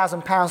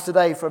 £30,000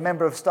 today for a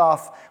member of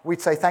staff,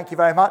 we'd say thank you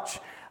very much,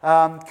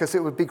 because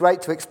it would be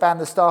great to expand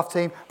the staff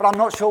team. But I'm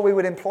not sure we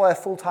would employ a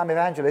full-time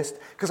evangelist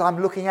because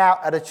I'm looking out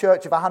at a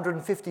church of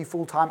 150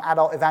 full-time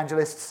adult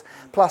evangelists,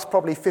 plus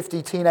probably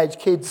 50 teenage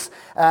kids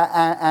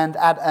and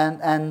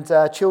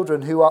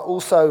children who are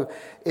also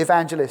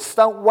evangelists.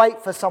 Don't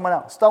wait for someone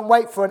else. Don't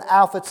wait for an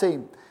alpha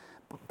team.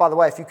 By the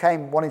way, if you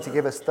came wanting to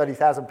give us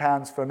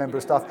 £30,000 for a member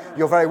of staff,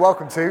 you're very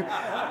welcome to.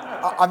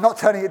 I'm not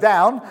turning it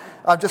down.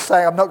 I'm just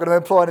saying I'm not going to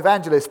employ an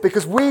evangelist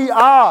because we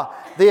are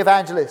the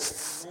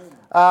evangelists.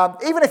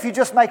 Even if you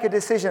just make a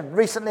decision.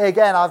 Recently,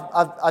 again,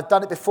 I've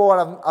done it before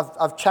and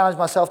I've challenged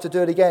myself to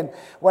do it again.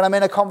 When I'm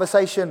in a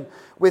conversation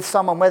with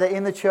someone, whether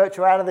in the church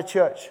or out of the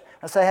church,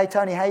 I say, hey,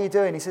 Tony, how you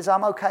doing? He says,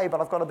 I'm okay, but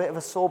I've got a bit of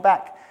a sore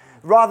back.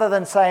 Rather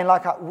than saying,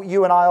 like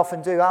you and I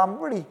often do, I'm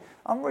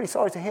really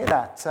sorry to hear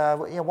that.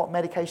 What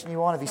medication are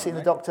you on? Have you seen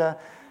the doctor?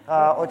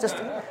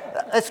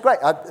 It's great.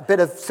 A bit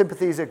of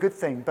sympathy is a good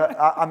thing, but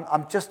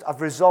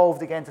I've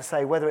resolved again to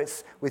say, whether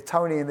it's with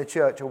Tony in the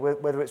church or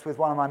whether it's with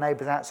one of my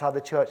neighbours outside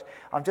the church,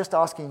 I'm just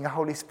asking the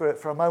Holy Spirit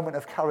for a moment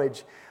of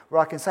courage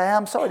where I can say, hey,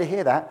 I'm sorry to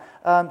hear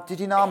that.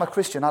 Did you know I'm a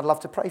Christian? I'd love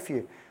to pray for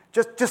you.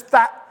 Just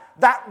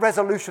that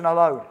resolution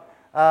alone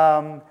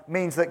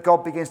means that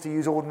God begins to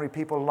use ordinary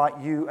people like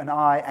you and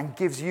I and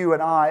gives you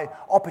and I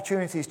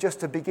opportunities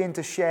just to begin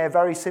to share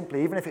very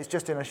simply, even if it's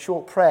just in a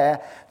short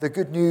prayer, the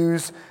good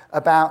news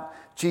about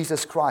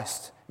Jesus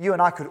Christ. You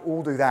and I could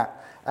all do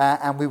that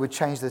and we would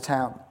change the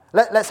town.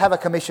 Let's have a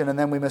commission and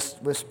then we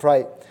must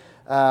pray.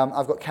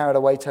 I've got carried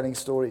away telling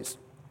stories.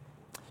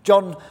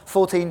 John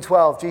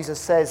 14:12, Jesus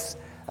says,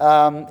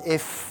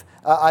 if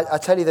I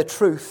tell you the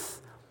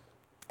truth,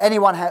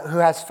 anyone who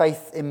has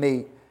faith in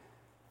me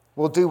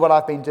will do what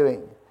I've been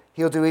doing.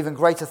 He'll do even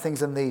greater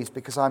things than these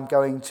because I'm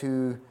going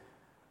to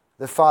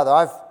the Father.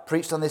 I've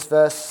preached on this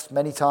verse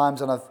many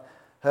times and I've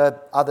heard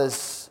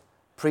others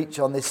preach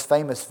on this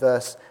famous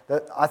verse.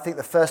 I think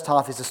the first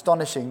half is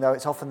astonishing, though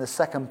it's often the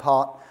second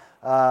part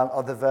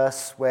of the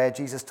verse where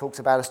Jesus talks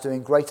about us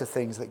doing greater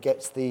things that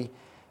gets the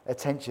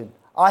attention.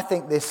 I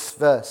think this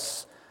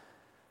verse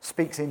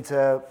speaks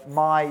into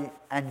my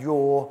and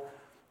your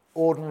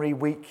ordinary,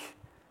 weak,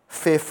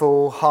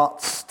 fearful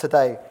hearts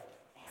today.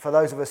 For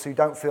those of us who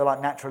don't feel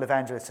like natural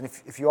evangelists, and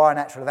if you are a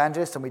natural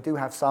evangelist, and we do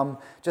have some,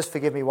 just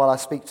forgive me while I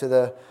speak to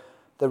the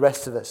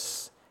rest of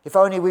us. If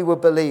only we would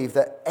believe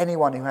that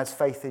anyone who has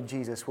faith in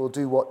Jesus will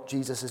do what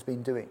Jesus has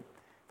been doing.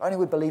 If only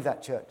we'd believe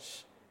that,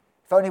 church.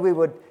 If only we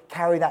would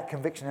carry that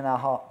conviction in our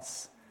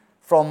hearts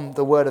from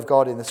the Word of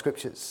God in the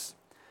Scriptures.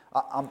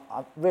 I'm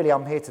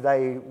here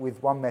today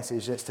with one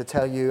message. It's to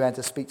tell you and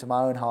to speak to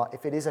my own heart.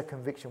 If it is a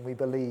conviction we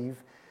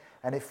believe,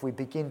 and if we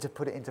begin to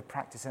put it into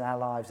practice in our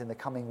lives in the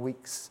coming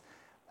weeks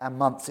and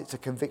months, it's a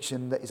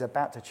conviction that is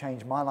about to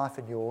change my life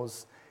and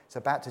yours. It's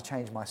about to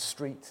change my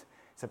street.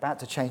 It's about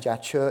to change our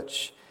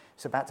church.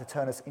 It's about to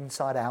turn us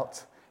inside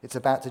out. It's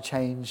about to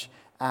change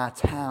our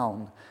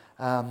town.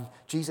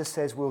 Jesus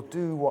says we'll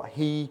do what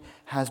he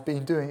has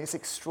been doing. It's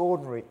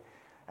extraordinary.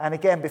 And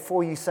again,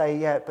 before you say,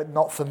 yeah, but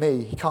not for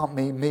me, he can't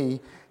mean me,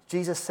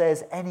 Jesus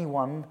says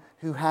anyone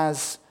who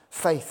has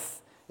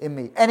faith in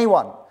me.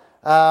 Anyone.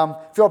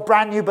 If you're a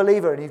brand new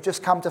believer and you've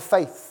just come to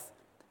faith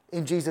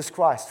in Jesus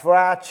Christ, for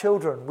our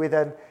children with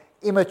an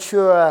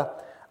immature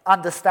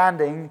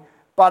understanding,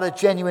 but a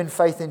genuine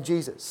faith in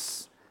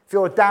Jesus. If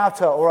you're a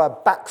doubter or a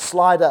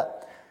backslider,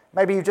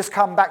 maybe you've just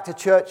come back to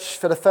church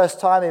for the first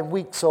time in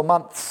weeks or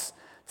months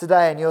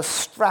today and you're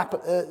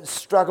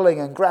struggling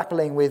and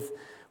grappling with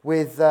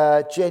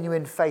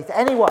genuine faith.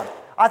 Anyone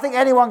I think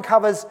anyone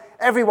covers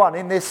everyone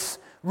in this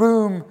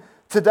room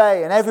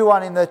today and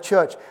everyone in the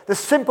church. The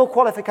simple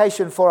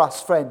qualification for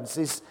us, friends,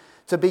 is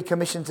to be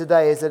commissioned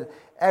today is that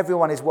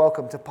everyone is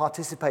welcome to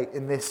participate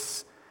in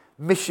this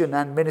mission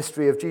and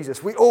ministry of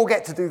Jesus. We all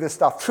get to do this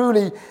stuff.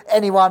 Truly,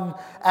 anyone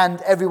and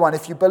everyone.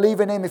 If you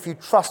believe in him, if you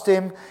trust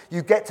him,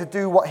 you get to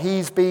do what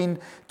he's been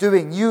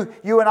doing. You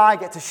and I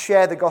get to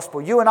share the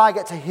gospel. You and I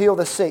get to heal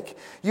the sick.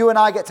 You and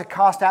I get to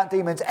cast out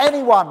demons.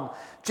 Anyone,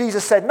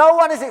 Jesus said, no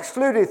one is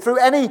excluded through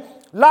any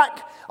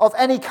lack of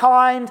any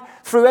kind,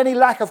 through any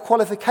lack of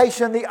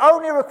qualification. The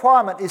only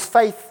requirement is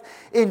faith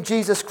in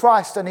Jesus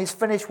Christ and his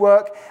finished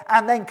work,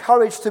 and then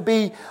courage to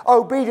be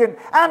obedient.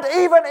 And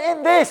even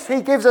in this,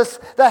 he gives us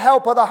the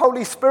help of the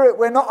Holy Spirit.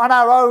 We're not on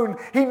our own.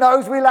 He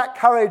knows we lack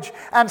courage,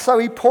 and so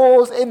he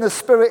pours in the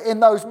Spirit in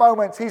those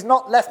moments. He's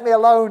not left me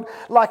alone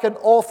like an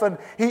orphan.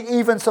 He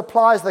even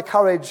supplies the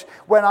courage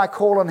when I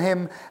call on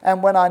him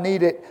and when I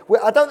need it.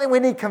 I don't think we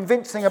need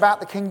convincing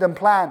about the kingdom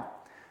plan.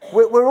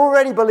 We're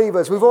already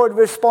believers. We've already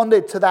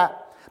responded to that.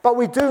 But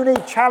we do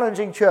need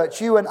challenging, church,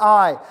 you and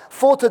I,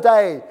 for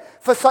today,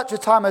 for such a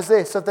time as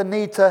this, of the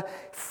need to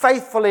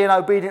faithfully and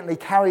obediently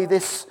carry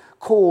this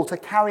call, to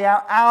carry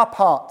out our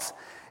part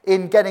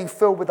in getting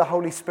filled with the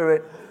Holy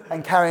Spirit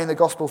and carrying the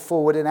gospel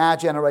forward in our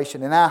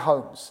generation, in our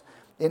homes,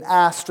 in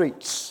our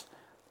streets,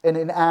 and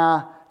in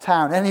our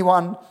town.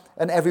 Anyone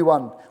and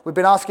everyone. We've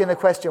been asking the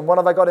question, what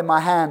have I got in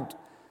my hand?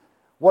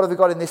 What have I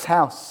got in this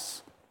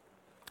house?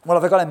 What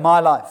have I got in my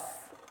life?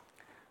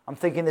 I'm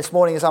thinking this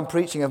morning as I'm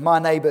preaching of my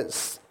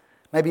neighbours.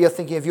 Maybe you're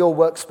thinking of your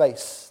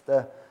workspace.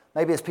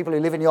 Maybe it's people who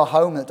live in your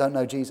home that don't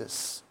know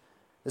Jesus.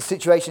 The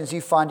situations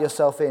you find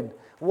yourself in.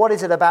 What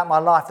is it about my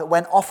life that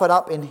when offered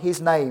up in his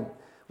name,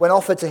 when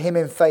offered to him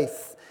in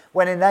faith,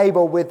 when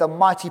enabled with the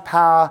mighty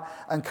power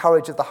and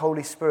courage of the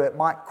Holy Spirit,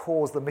 might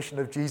cause the mission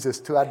of Jesus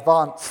to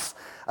advance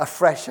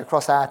afresh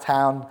across our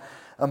town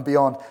and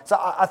beyond? So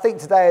I think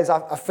today as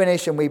I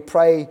finish and we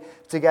pray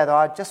together,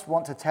 I just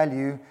want to tell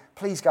you,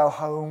 please go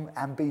home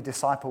and be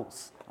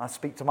disciples. I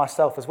speak to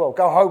myself as well.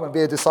 Go home and be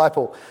a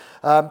disciple.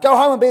 Go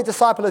home and be a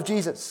disciple of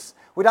Jesus.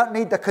 We don't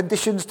need the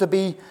conditions to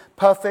be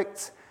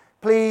perfect.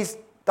 Please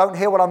don't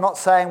hear what I'm not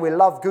saying. We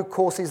love good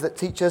courses that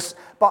teach us.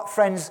 But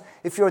friends,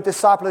 if you're a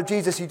disciple of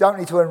Jesus, you don't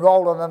need to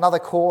enroll on another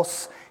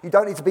course. You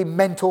don't need to be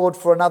mentored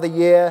for another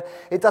year.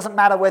 It doesn't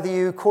matter whether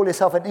you call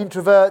yourself an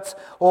introvert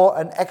or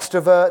an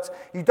extrovert.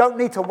 You don't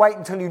need to wait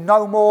until you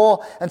know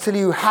more, until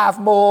you have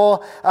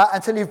more,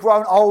 until you've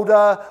grown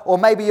older, or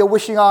maybe you're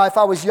wishing, if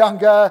I was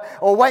younger,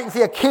 or waiting for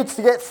your kids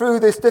to get through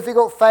this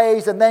difficult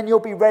phase and then you'll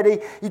be ready.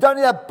 You don't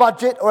need a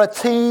budget or a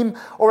team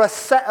or a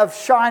set of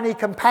shiny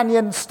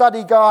companion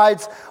study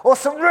guides or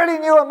some really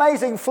new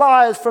amazing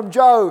flyers from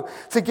Joe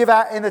to give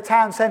out in the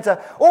town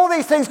centre. All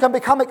these things can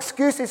become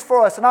excuses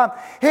for us, and I'm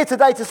here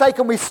today to say,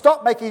 can we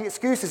stop making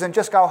excuses and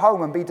just go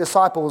home and be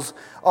disciples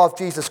of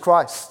Jesus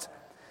Christ?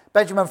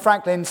 Benjamin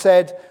Franklin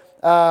said,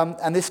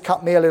 and this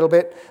cut me a little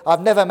bit,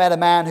 I've never met a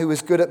man who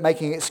was good at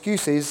making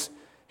excuses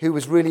who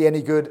was really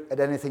any good at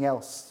anything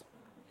else.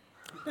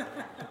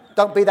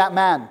 Don't be that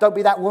man, don't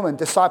be that woman,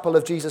 disciple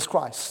of Jesus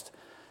Christ.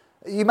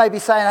 You may be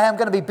saying, hey, I'm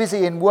going to be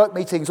busy in work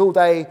meetings all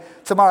day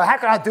tomorrow. How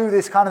can I do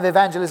this kind of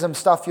evangelism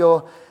stuff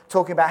you're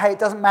talking about? Hey, it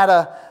doesn't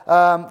matter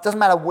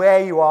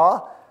where you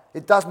are.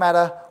 It does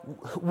matter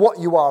what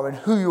you are and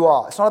who you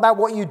are. It's not about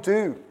what you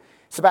do.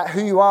 It's about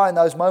who you are in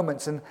those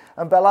moments. And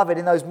beloved,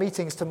 in those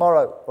meetings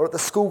tomorrow, or at the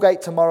school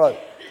gate tomorrow,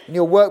 in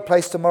your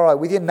workplace tomorrow,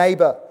 with your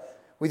neighbour,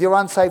 with your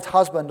unsaved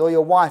husband or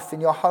your wife,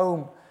 in your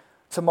home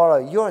tomorrow,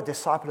 you're a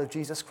disciple of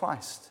Jesus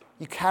Christ.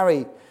 You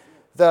carry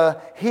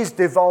his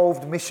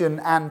devolved mission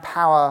and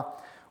power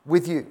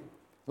with you.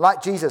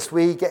 Like Jesus,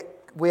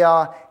 we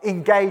are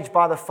engaged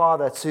by the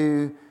Father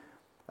to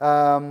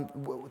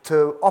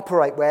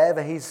operate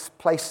wherever he's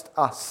placed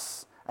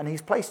us. And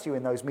he's placed you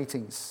in those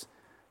meetings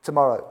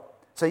tomorrow.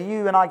 So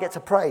you and I get to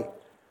pray.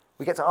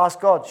 We get to ask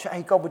God,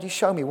 hey God, would you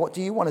show me? What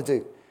do you want to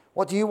do?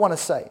 What do you want to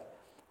say?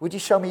 Would you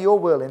show me your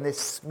will in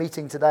this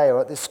meeting today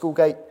or at this school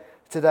gate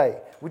today?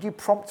 Would you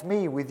prompt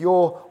me with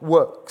your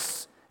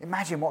works?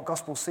 Imagine what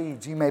gospel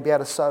seeds you may be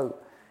able to sow.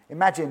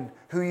 Imagine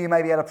who you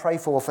may be able to pray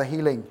for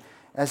healing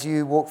as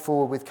you walk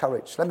forward with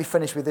courage. Let me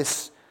finish with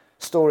this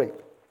story.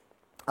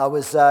 I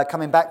was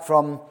coming back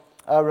from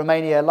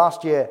Romania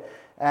last year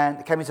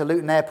and came into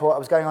Luton Airport. I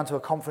was going on to a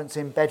conference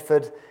in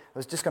Bedford. I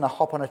was just going to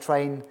hop on a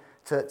train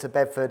to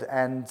Bedford,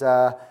 and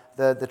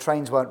the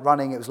trains weren't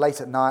running. It was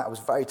late at night. I was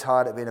very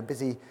tired. It had been a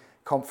busy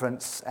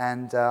conference,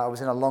 and I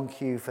was in a long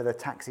queue for the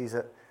taxis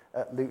at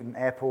Luton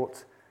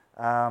Airport.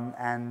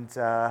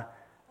 I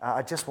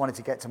just wanted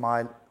to get to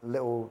my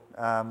little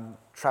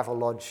travel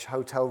lodge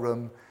hotel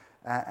room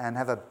and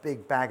have a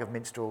big bag of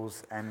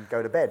minstrels and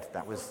go to bed.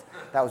 That was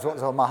what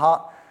was on my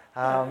heart.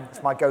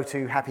 It's my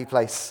go-to happy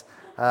place.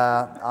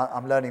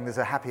 I'm learning there's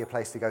a happier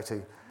place to go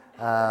to.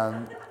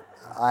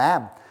 I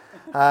am.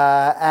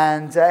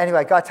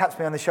 Anyway, a guy taps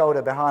me on the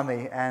shoulder behind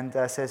me and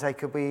says, hey,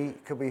 could we,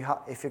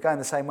 if you're going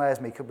the same way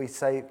as me, could we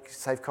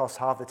save costs,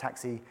 half the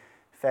taxi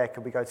fare,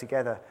 could we go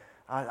together?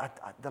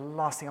 the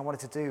last thing I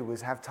wanted to do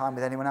was have time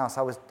with anyone else.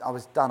 I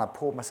was done. I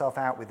poured myself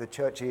out with the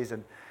churches,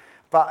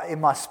 but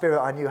in my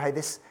spirit I knew, hey,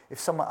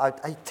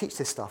 I teach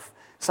this stuff.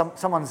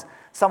 Someone's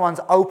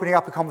opening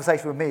up a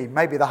conversation with me.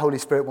 Maybe the Holy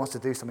Spirit wants to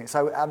do something.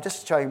 So I'm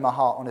just showing my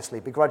heart, honestly,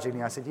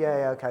 begrudgingly. I said,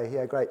 yeah, okay,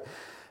 yeah, great.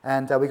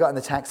 And we got in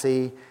the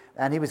taxi,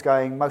 and he was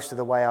going most of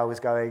the way I was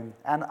going.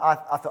 And I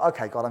thought,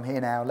 okay, God, I'm here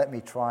now. Let me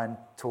try and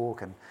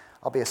talk, and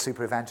I'll be a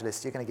super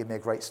evangelist. You're going to give me a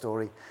great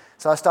story.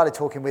 So I started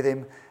talking with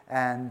him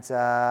and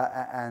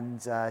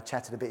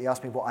chatted a bit. He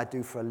asked me what I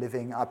do for a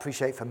living. I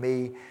appreciate for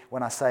me,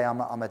 when I say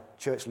I'm a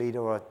church leader,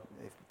 or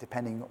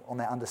depending on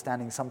their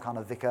understanding, some kind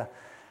of vicar.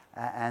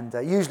 And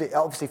usually,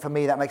 obviously for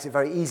me, that makes it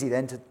very easy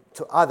then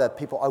to either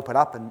people open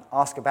up and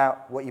ask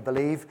about what you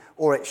believe,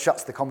 or it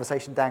shuts the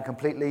conversation down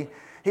completely.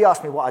 He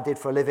asked me what I did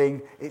for a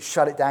living. It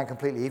shut it down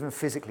completely, even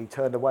physically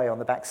turned away on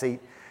the back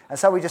seat. And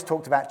so we just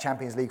talked about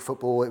Champions League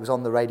football. It was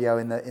on the radio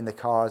in the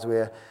car as we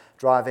were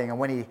driving. And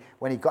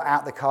when he got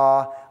out the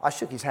car, I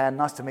shook his hand.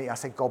 Nice to meet you. I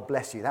said, God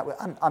bless you.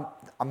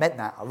 I meant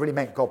that. I really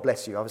meant God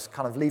bless you. I was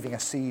kind of leaving a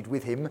seed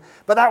with him.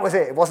 But that was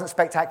it. It wasn't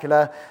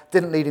spectacular.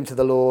 Didn't lead him to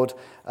the Lord.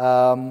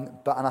 And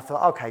I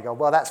thought, okay, God,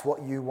 well, that's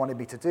what you wanted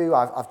me to do.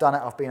 I've done it.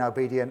 I've been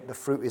obedient. The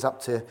fruit is up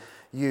to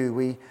you.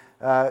 We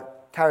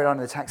carried on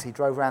in the taxi,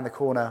 drove around the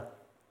corner.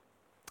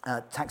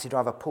 Taxi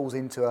driver pulls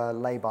into a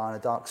lay-by on a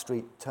dark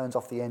street, turns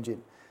off the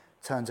engine,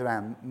 turns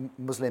around,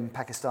 Muslim,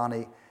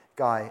 Pakistani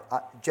guy.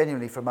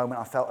 Genuinely, for a moment,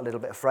 I felt a little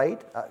bit afraid.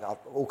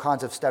 All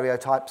kinds of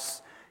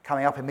stereotypes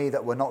coming up in me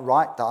that were not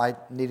right, that I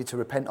needed to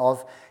repent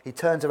of. He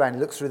turns around, he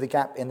looks through the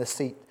gap in the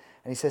seat,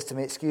 and he says to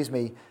me, excuse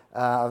me,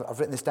 I've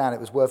written this down, it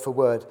was word for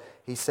word.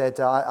 He said,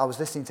 I was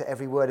listening to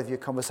every word of your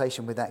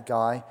conversation with that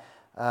guy.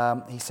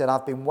 He said,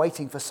 I've been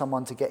waiting for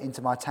someone to get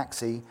into my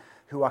taxi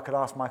who I could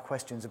ask my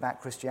questions about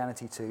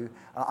Christianity to.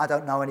 I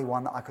don't know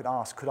anyone that I could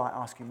ask. Could I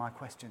ask you my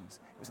questions?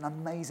 It was an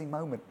amazing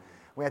moment.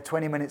 We had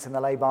 20 minutes in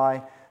the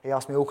lay-by. He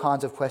asked me all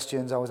kinds of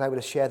questions. I was able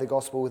to share the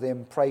gospel with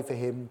him, pray for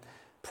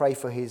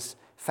his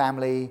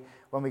family.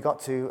 When we got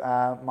to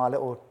my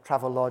little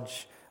travel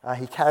lodge,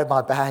 he carried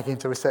my bag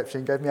into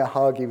reception, gave me a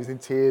hug. He was in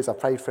tears. I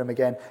prayed for him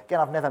again. Again,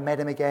 I've never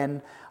met him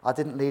again. I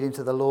didn't lead him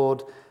to the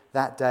Lord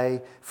that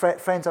day.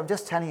 Friends, I'm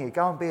just telling you,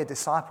 go and be a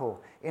disciple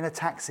in a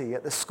taxi,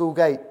 at the school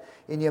gate,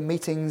 in your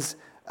meetings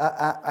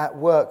at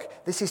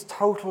work. This is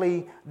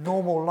totally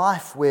normal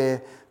life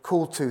we're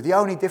called to. The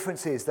only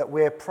difference is that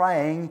we're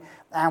praying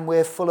and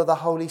we're full of the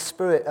Holy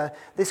Spirit.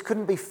 This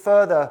couldn't be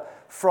further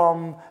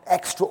from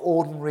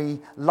extraordinary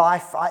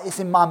life. It's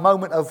in my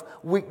moment of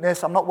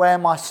weakness. I'm not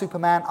wearing my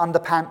Superman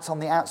underpants on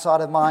the outside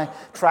of my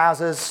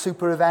trousers,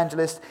 super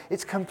evangelist.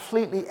 It's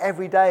completely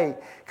everyday,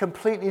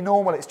 completely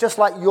normal. It's just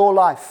like your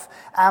life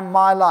and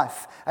my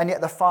life. And yet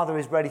the Father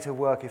is ready to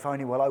work if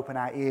only we'll open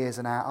our ears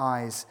and our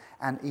eyes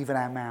and even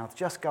our mouth.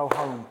 Just go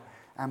home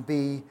and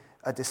be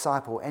a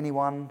disciple.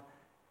 Anyone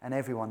and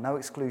everyone, no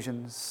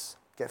exclusions.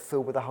 Get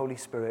filled with the Holy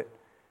Spirit,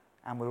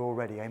 and we're all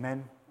ready.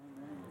 Amen?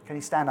 Can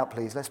you stand up,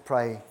 please? Let's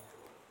pray.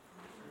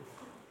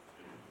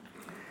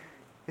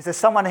 Is there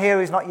someone here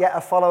who's not yet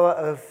a follower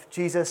of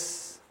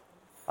Jesus?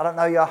 I don't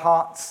know your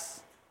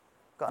hearts.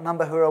 Got a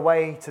number who are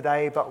away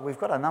today, but we've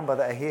got a number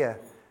that are here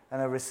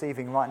and are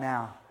receiving right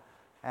now.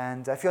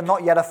 And if you're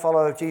not yet a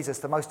follower of Jesus,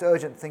 the most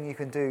urgent thing you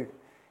can do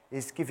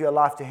is give your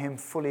life to him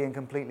fully and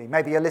completely.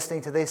 Maybe you're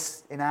listening to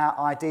this in our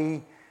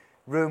ID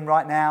room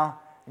right now,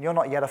 and you're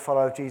not yet a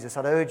follower of Jesus.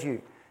 I'd urge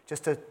you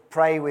just to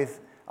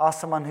ask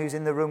someone who's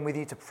in the room with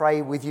you to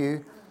pray with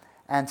you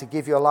and to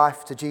give your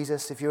life to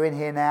Jesus. If you're in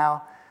here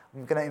now,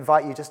 I'm going to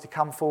invite you just to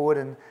come forward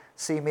and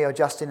see me or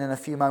Justin in a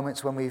few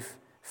moments when we've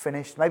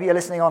finished. Maybe you're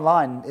listening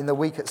online in the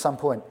week at some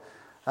point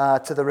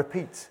to the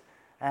repeat,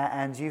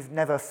 and you've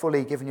never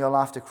fully given your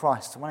life to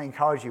Christ. I want to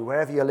encourage you,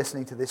 wherever you're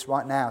listening to this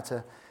right now,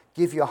 to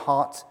give your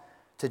heart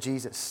to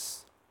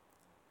Jesus.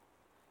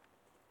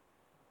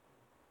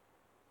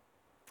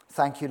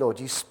 Thank you, Lord.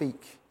 You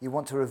speak. You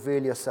want to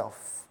reveal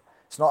yourself.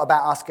 It's not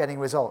about us getting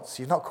results.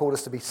 You've not called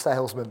us to be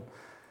salesmen.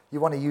 You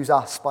want to use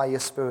us by your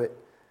Spirit.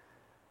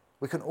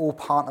 We can all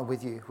partner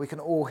with you. We can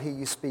all hear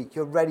you speak.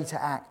 You're ready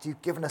to act.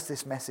 You've given us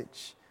this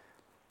message.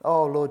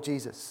 Oh, Lord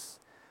Jesus,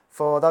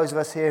 for those of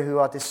us here who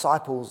are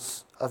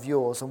disciples of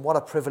yours, and what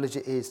a privilege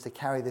it is to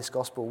carry this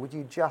gospel, would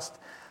you just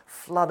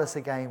flood us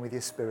again with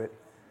your Spirit?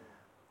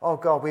 Oh,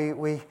 God,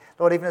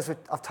 Lord, even as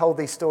I've told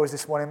these stories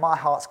this morning, my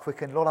heart's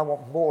quickened. Lord, I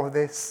want more of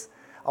this.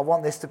 I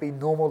want this to be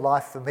normal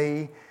life for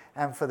me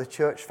and for the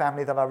church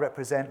family that I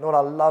represent. Lord, I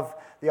love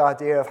the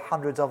idea of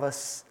hundreds of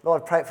us.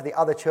 Lord, I pray for the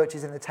other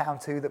churches in the town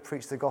too that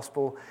preach the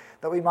gospel,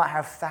 that we might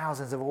have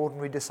thousands of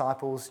ordinary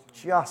disciples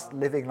just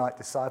living like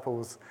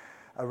disciples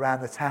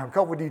around the town.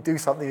 God, would you do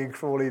something in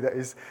Crawley that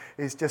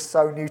is just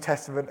so New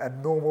Testament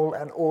and normal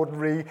and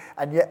ordinary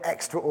and yet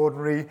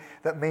extraordinary,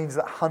 that means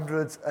that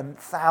hundreds and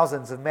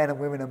thousands of men and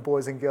women and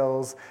boys and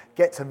girls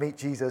get to meet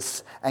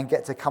Jesus and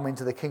get to come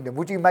into the kingdom.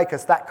 Would you make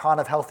us that kind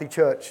of healthy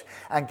church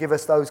and give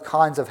us those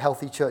kinds of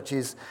healthy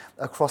churches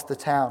across the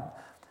town?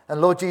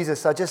 And Lord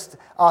Jesus, I just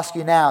ask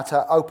you now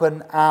to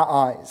open our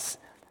eyes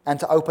and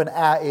to open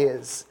our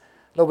ears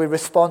Lord, we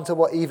respond to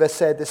what Eva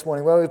said this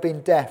morning, where we've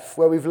been deaf,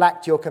 where we've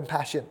lacked your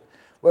compassion,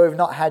 where we've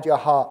not had your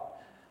heart.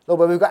 Lord,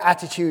 where we've got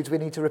attitudes we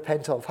need to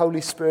repent of.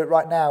 Holy Spirit,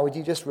 right now, would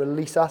you just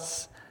release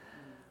us?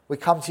 We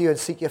come to you and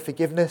seek your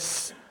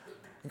forgiveness.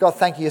 God,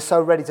 thank you. You're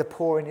so ready to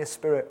pour in your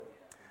Spirit.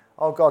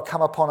 Oh, God,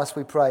 come upon us,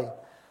 we pray.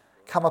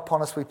 Come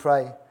upon us, we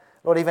pray.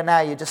 Lord, even now,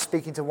 you're just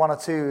speaking to one or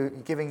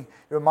two, you're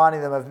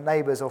reminding them of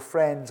neighbours or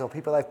friends or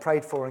people they've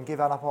prayed for and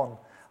given up on.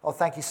 Oh,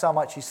 thank you so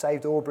much you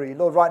saved Aubrey.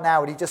 Lord, right now,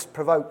 would you just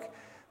put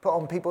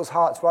on people's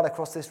hearts right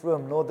across this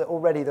room, Lord, that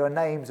already there are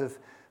names of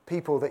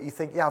people that you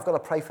think, yeah, I've got to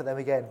pray for them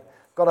again.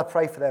 I've got to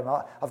pray for them.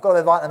 I've got to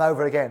invite them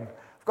over again.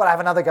 I've got to have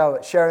another go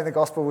at sharing the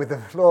gospel with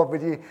them. Lord,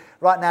 would you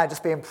right now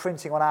just be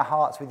imprinting on our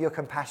hearts with your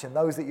compassion,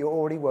 those that you're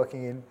already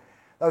working in,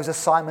 those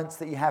assignments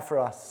that you have for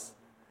us.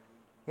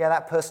 Yeah,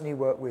 that person you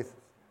work with.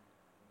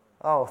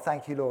 Oh,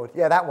 thank you, Lord.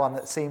 Yeah, that one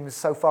that seems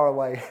so far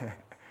away,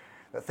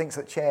 that thinks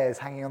that chairs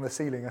hanging on the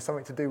ceiling are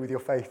something to do with your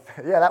faith.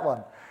 Yeah, that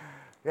one.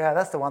 Yeah,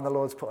 that's the one the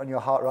Lord's put on your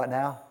heart right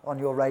now, on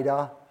your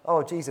radar.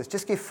 Oh, Jesus,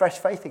 just give fresh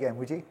faith again,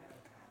 would you?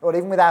 Lord,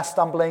 even with our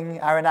stumbling,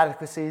 our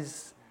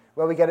inadequacies,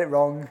 where we get it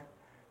wrong.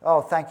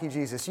 Oh, thank you,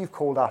 Jesus. You've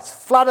called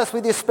us. Flood us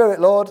with your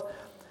Spirit, Lord.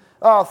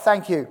 Oh,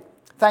 thank you.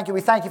 Thank you.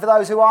 We thank you for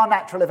those who are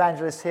natural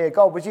evangelists here.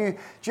 God, would you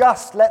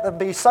just let them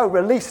be so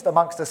released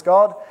amongst us,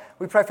 God?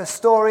 We pray for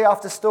story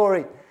after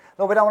story.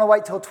 Lord, we don't want to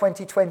wait till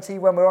 2020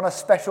 when we're on a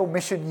special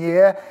mission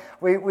year.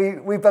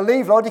 We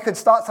believe, Lord, you can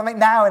start something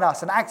now in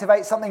us and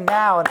activate something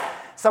now. And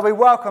so we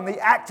welcome the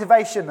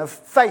activation of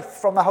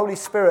faith from the Holy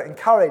Spirit and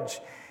courage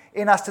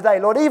in us today.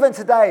 Lord, even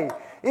today,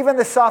 even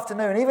this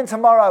afternoon, even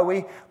tomorrow,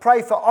 we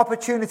pray for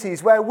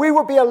opportunities where we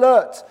will be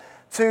alert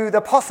to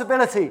the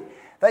possibility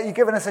that you've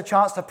given us a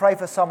chance to pray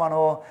for someone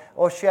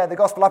or share the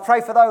gospel. I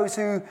pray for those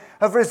who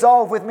have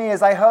resolved with me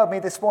as they heard me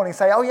this morning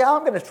say, oh yeah,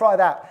 I'm going to try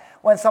that.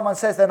 When someone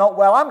says they're not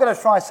well, I'm going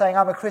to try saying,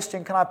 I'm a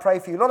Christian, can I pray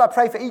for you? Lord, I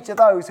pray for each of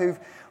those who've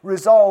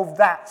resolved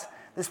that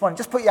this morning.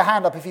 Just put your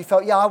hand up if you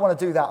felt, yeah, I want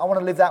to do that. I want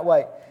to live that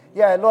way.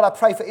 Yeah, Lord, I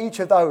pray for each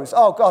of those.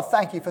 Oh, God,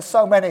 thank you for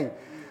so many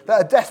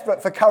that are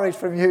desperate for courage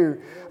from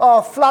you.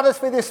 Oh, flood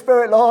us with your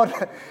Spirit, Lord.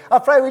 I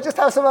pray we just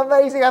have some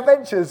amazing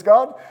adventures,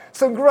 God.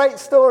 Some great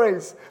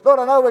stories. Lord,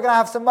 I know we're going to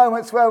have some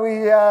moments where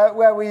we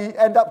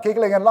end up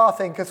giggling and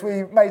laughing because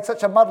we made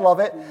such a muddle of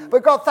it.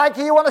 But God, thank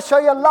you. You want to show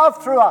your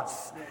love through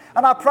us.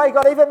 And I pray,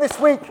 God, even this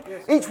week,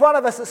 each one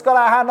of us that's got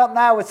our hand up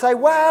now would say,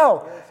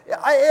 wow,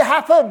 it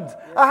happened.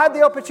 I had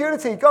the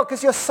opportunity, God,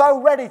 because you're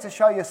so ready to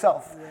show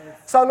yourself.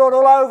 So, Lord,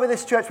 all over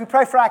this church, we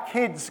pray for our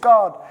kids,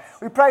 God.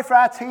 We pray for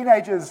our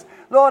teenagers.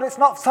 Lord, it's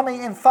not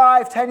something in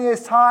 5-10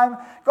 years' time.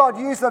 God,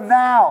 use them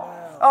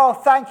now. Oh,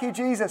 thank you,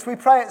 Jesus. We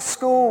pray at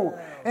school,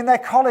 in their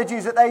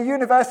colleges, at their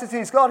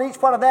universities. God, each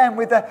one of them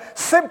with the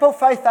simple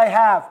faith they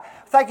have.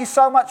 Thank you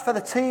so much for the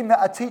team that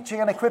are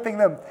teaching and equipping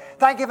them.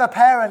 Thank you for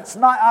parents,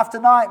 night after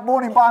night,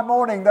 morning by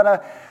morning, that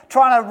are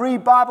trying to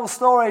read Bible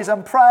stories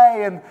and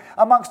pray, and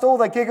amongst all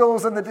the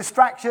giggles and the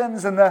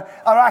distractions and are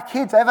our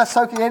kids ever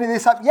soaking any of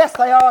this up? Yes,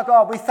 they are,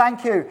 God. We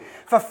thank you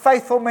for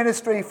faithful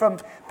ministry from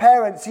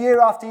parents year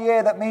after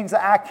year that means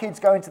that our kids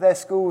go into their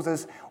schools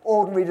as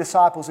ordinary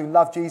disciples who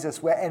love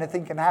Jesus where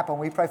anything can happen.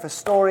 We pray for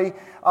story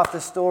after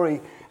story,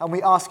 and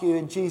we ask you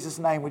in Jesus'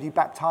 name, would you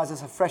baptize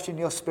us afresh in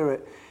your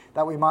Spirit,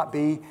 that we might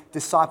be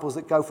disciples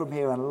that go from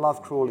here and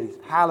love Crawley.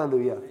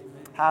 Hallelujah.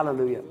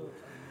 Hallelujah.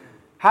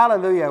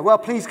 Hallelujah. Well,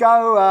 please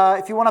go.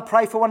 If you want to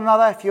pray for one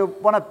another, if you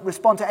want to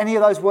respond to any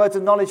of those words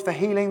of knowledge for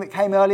healing that came earlier,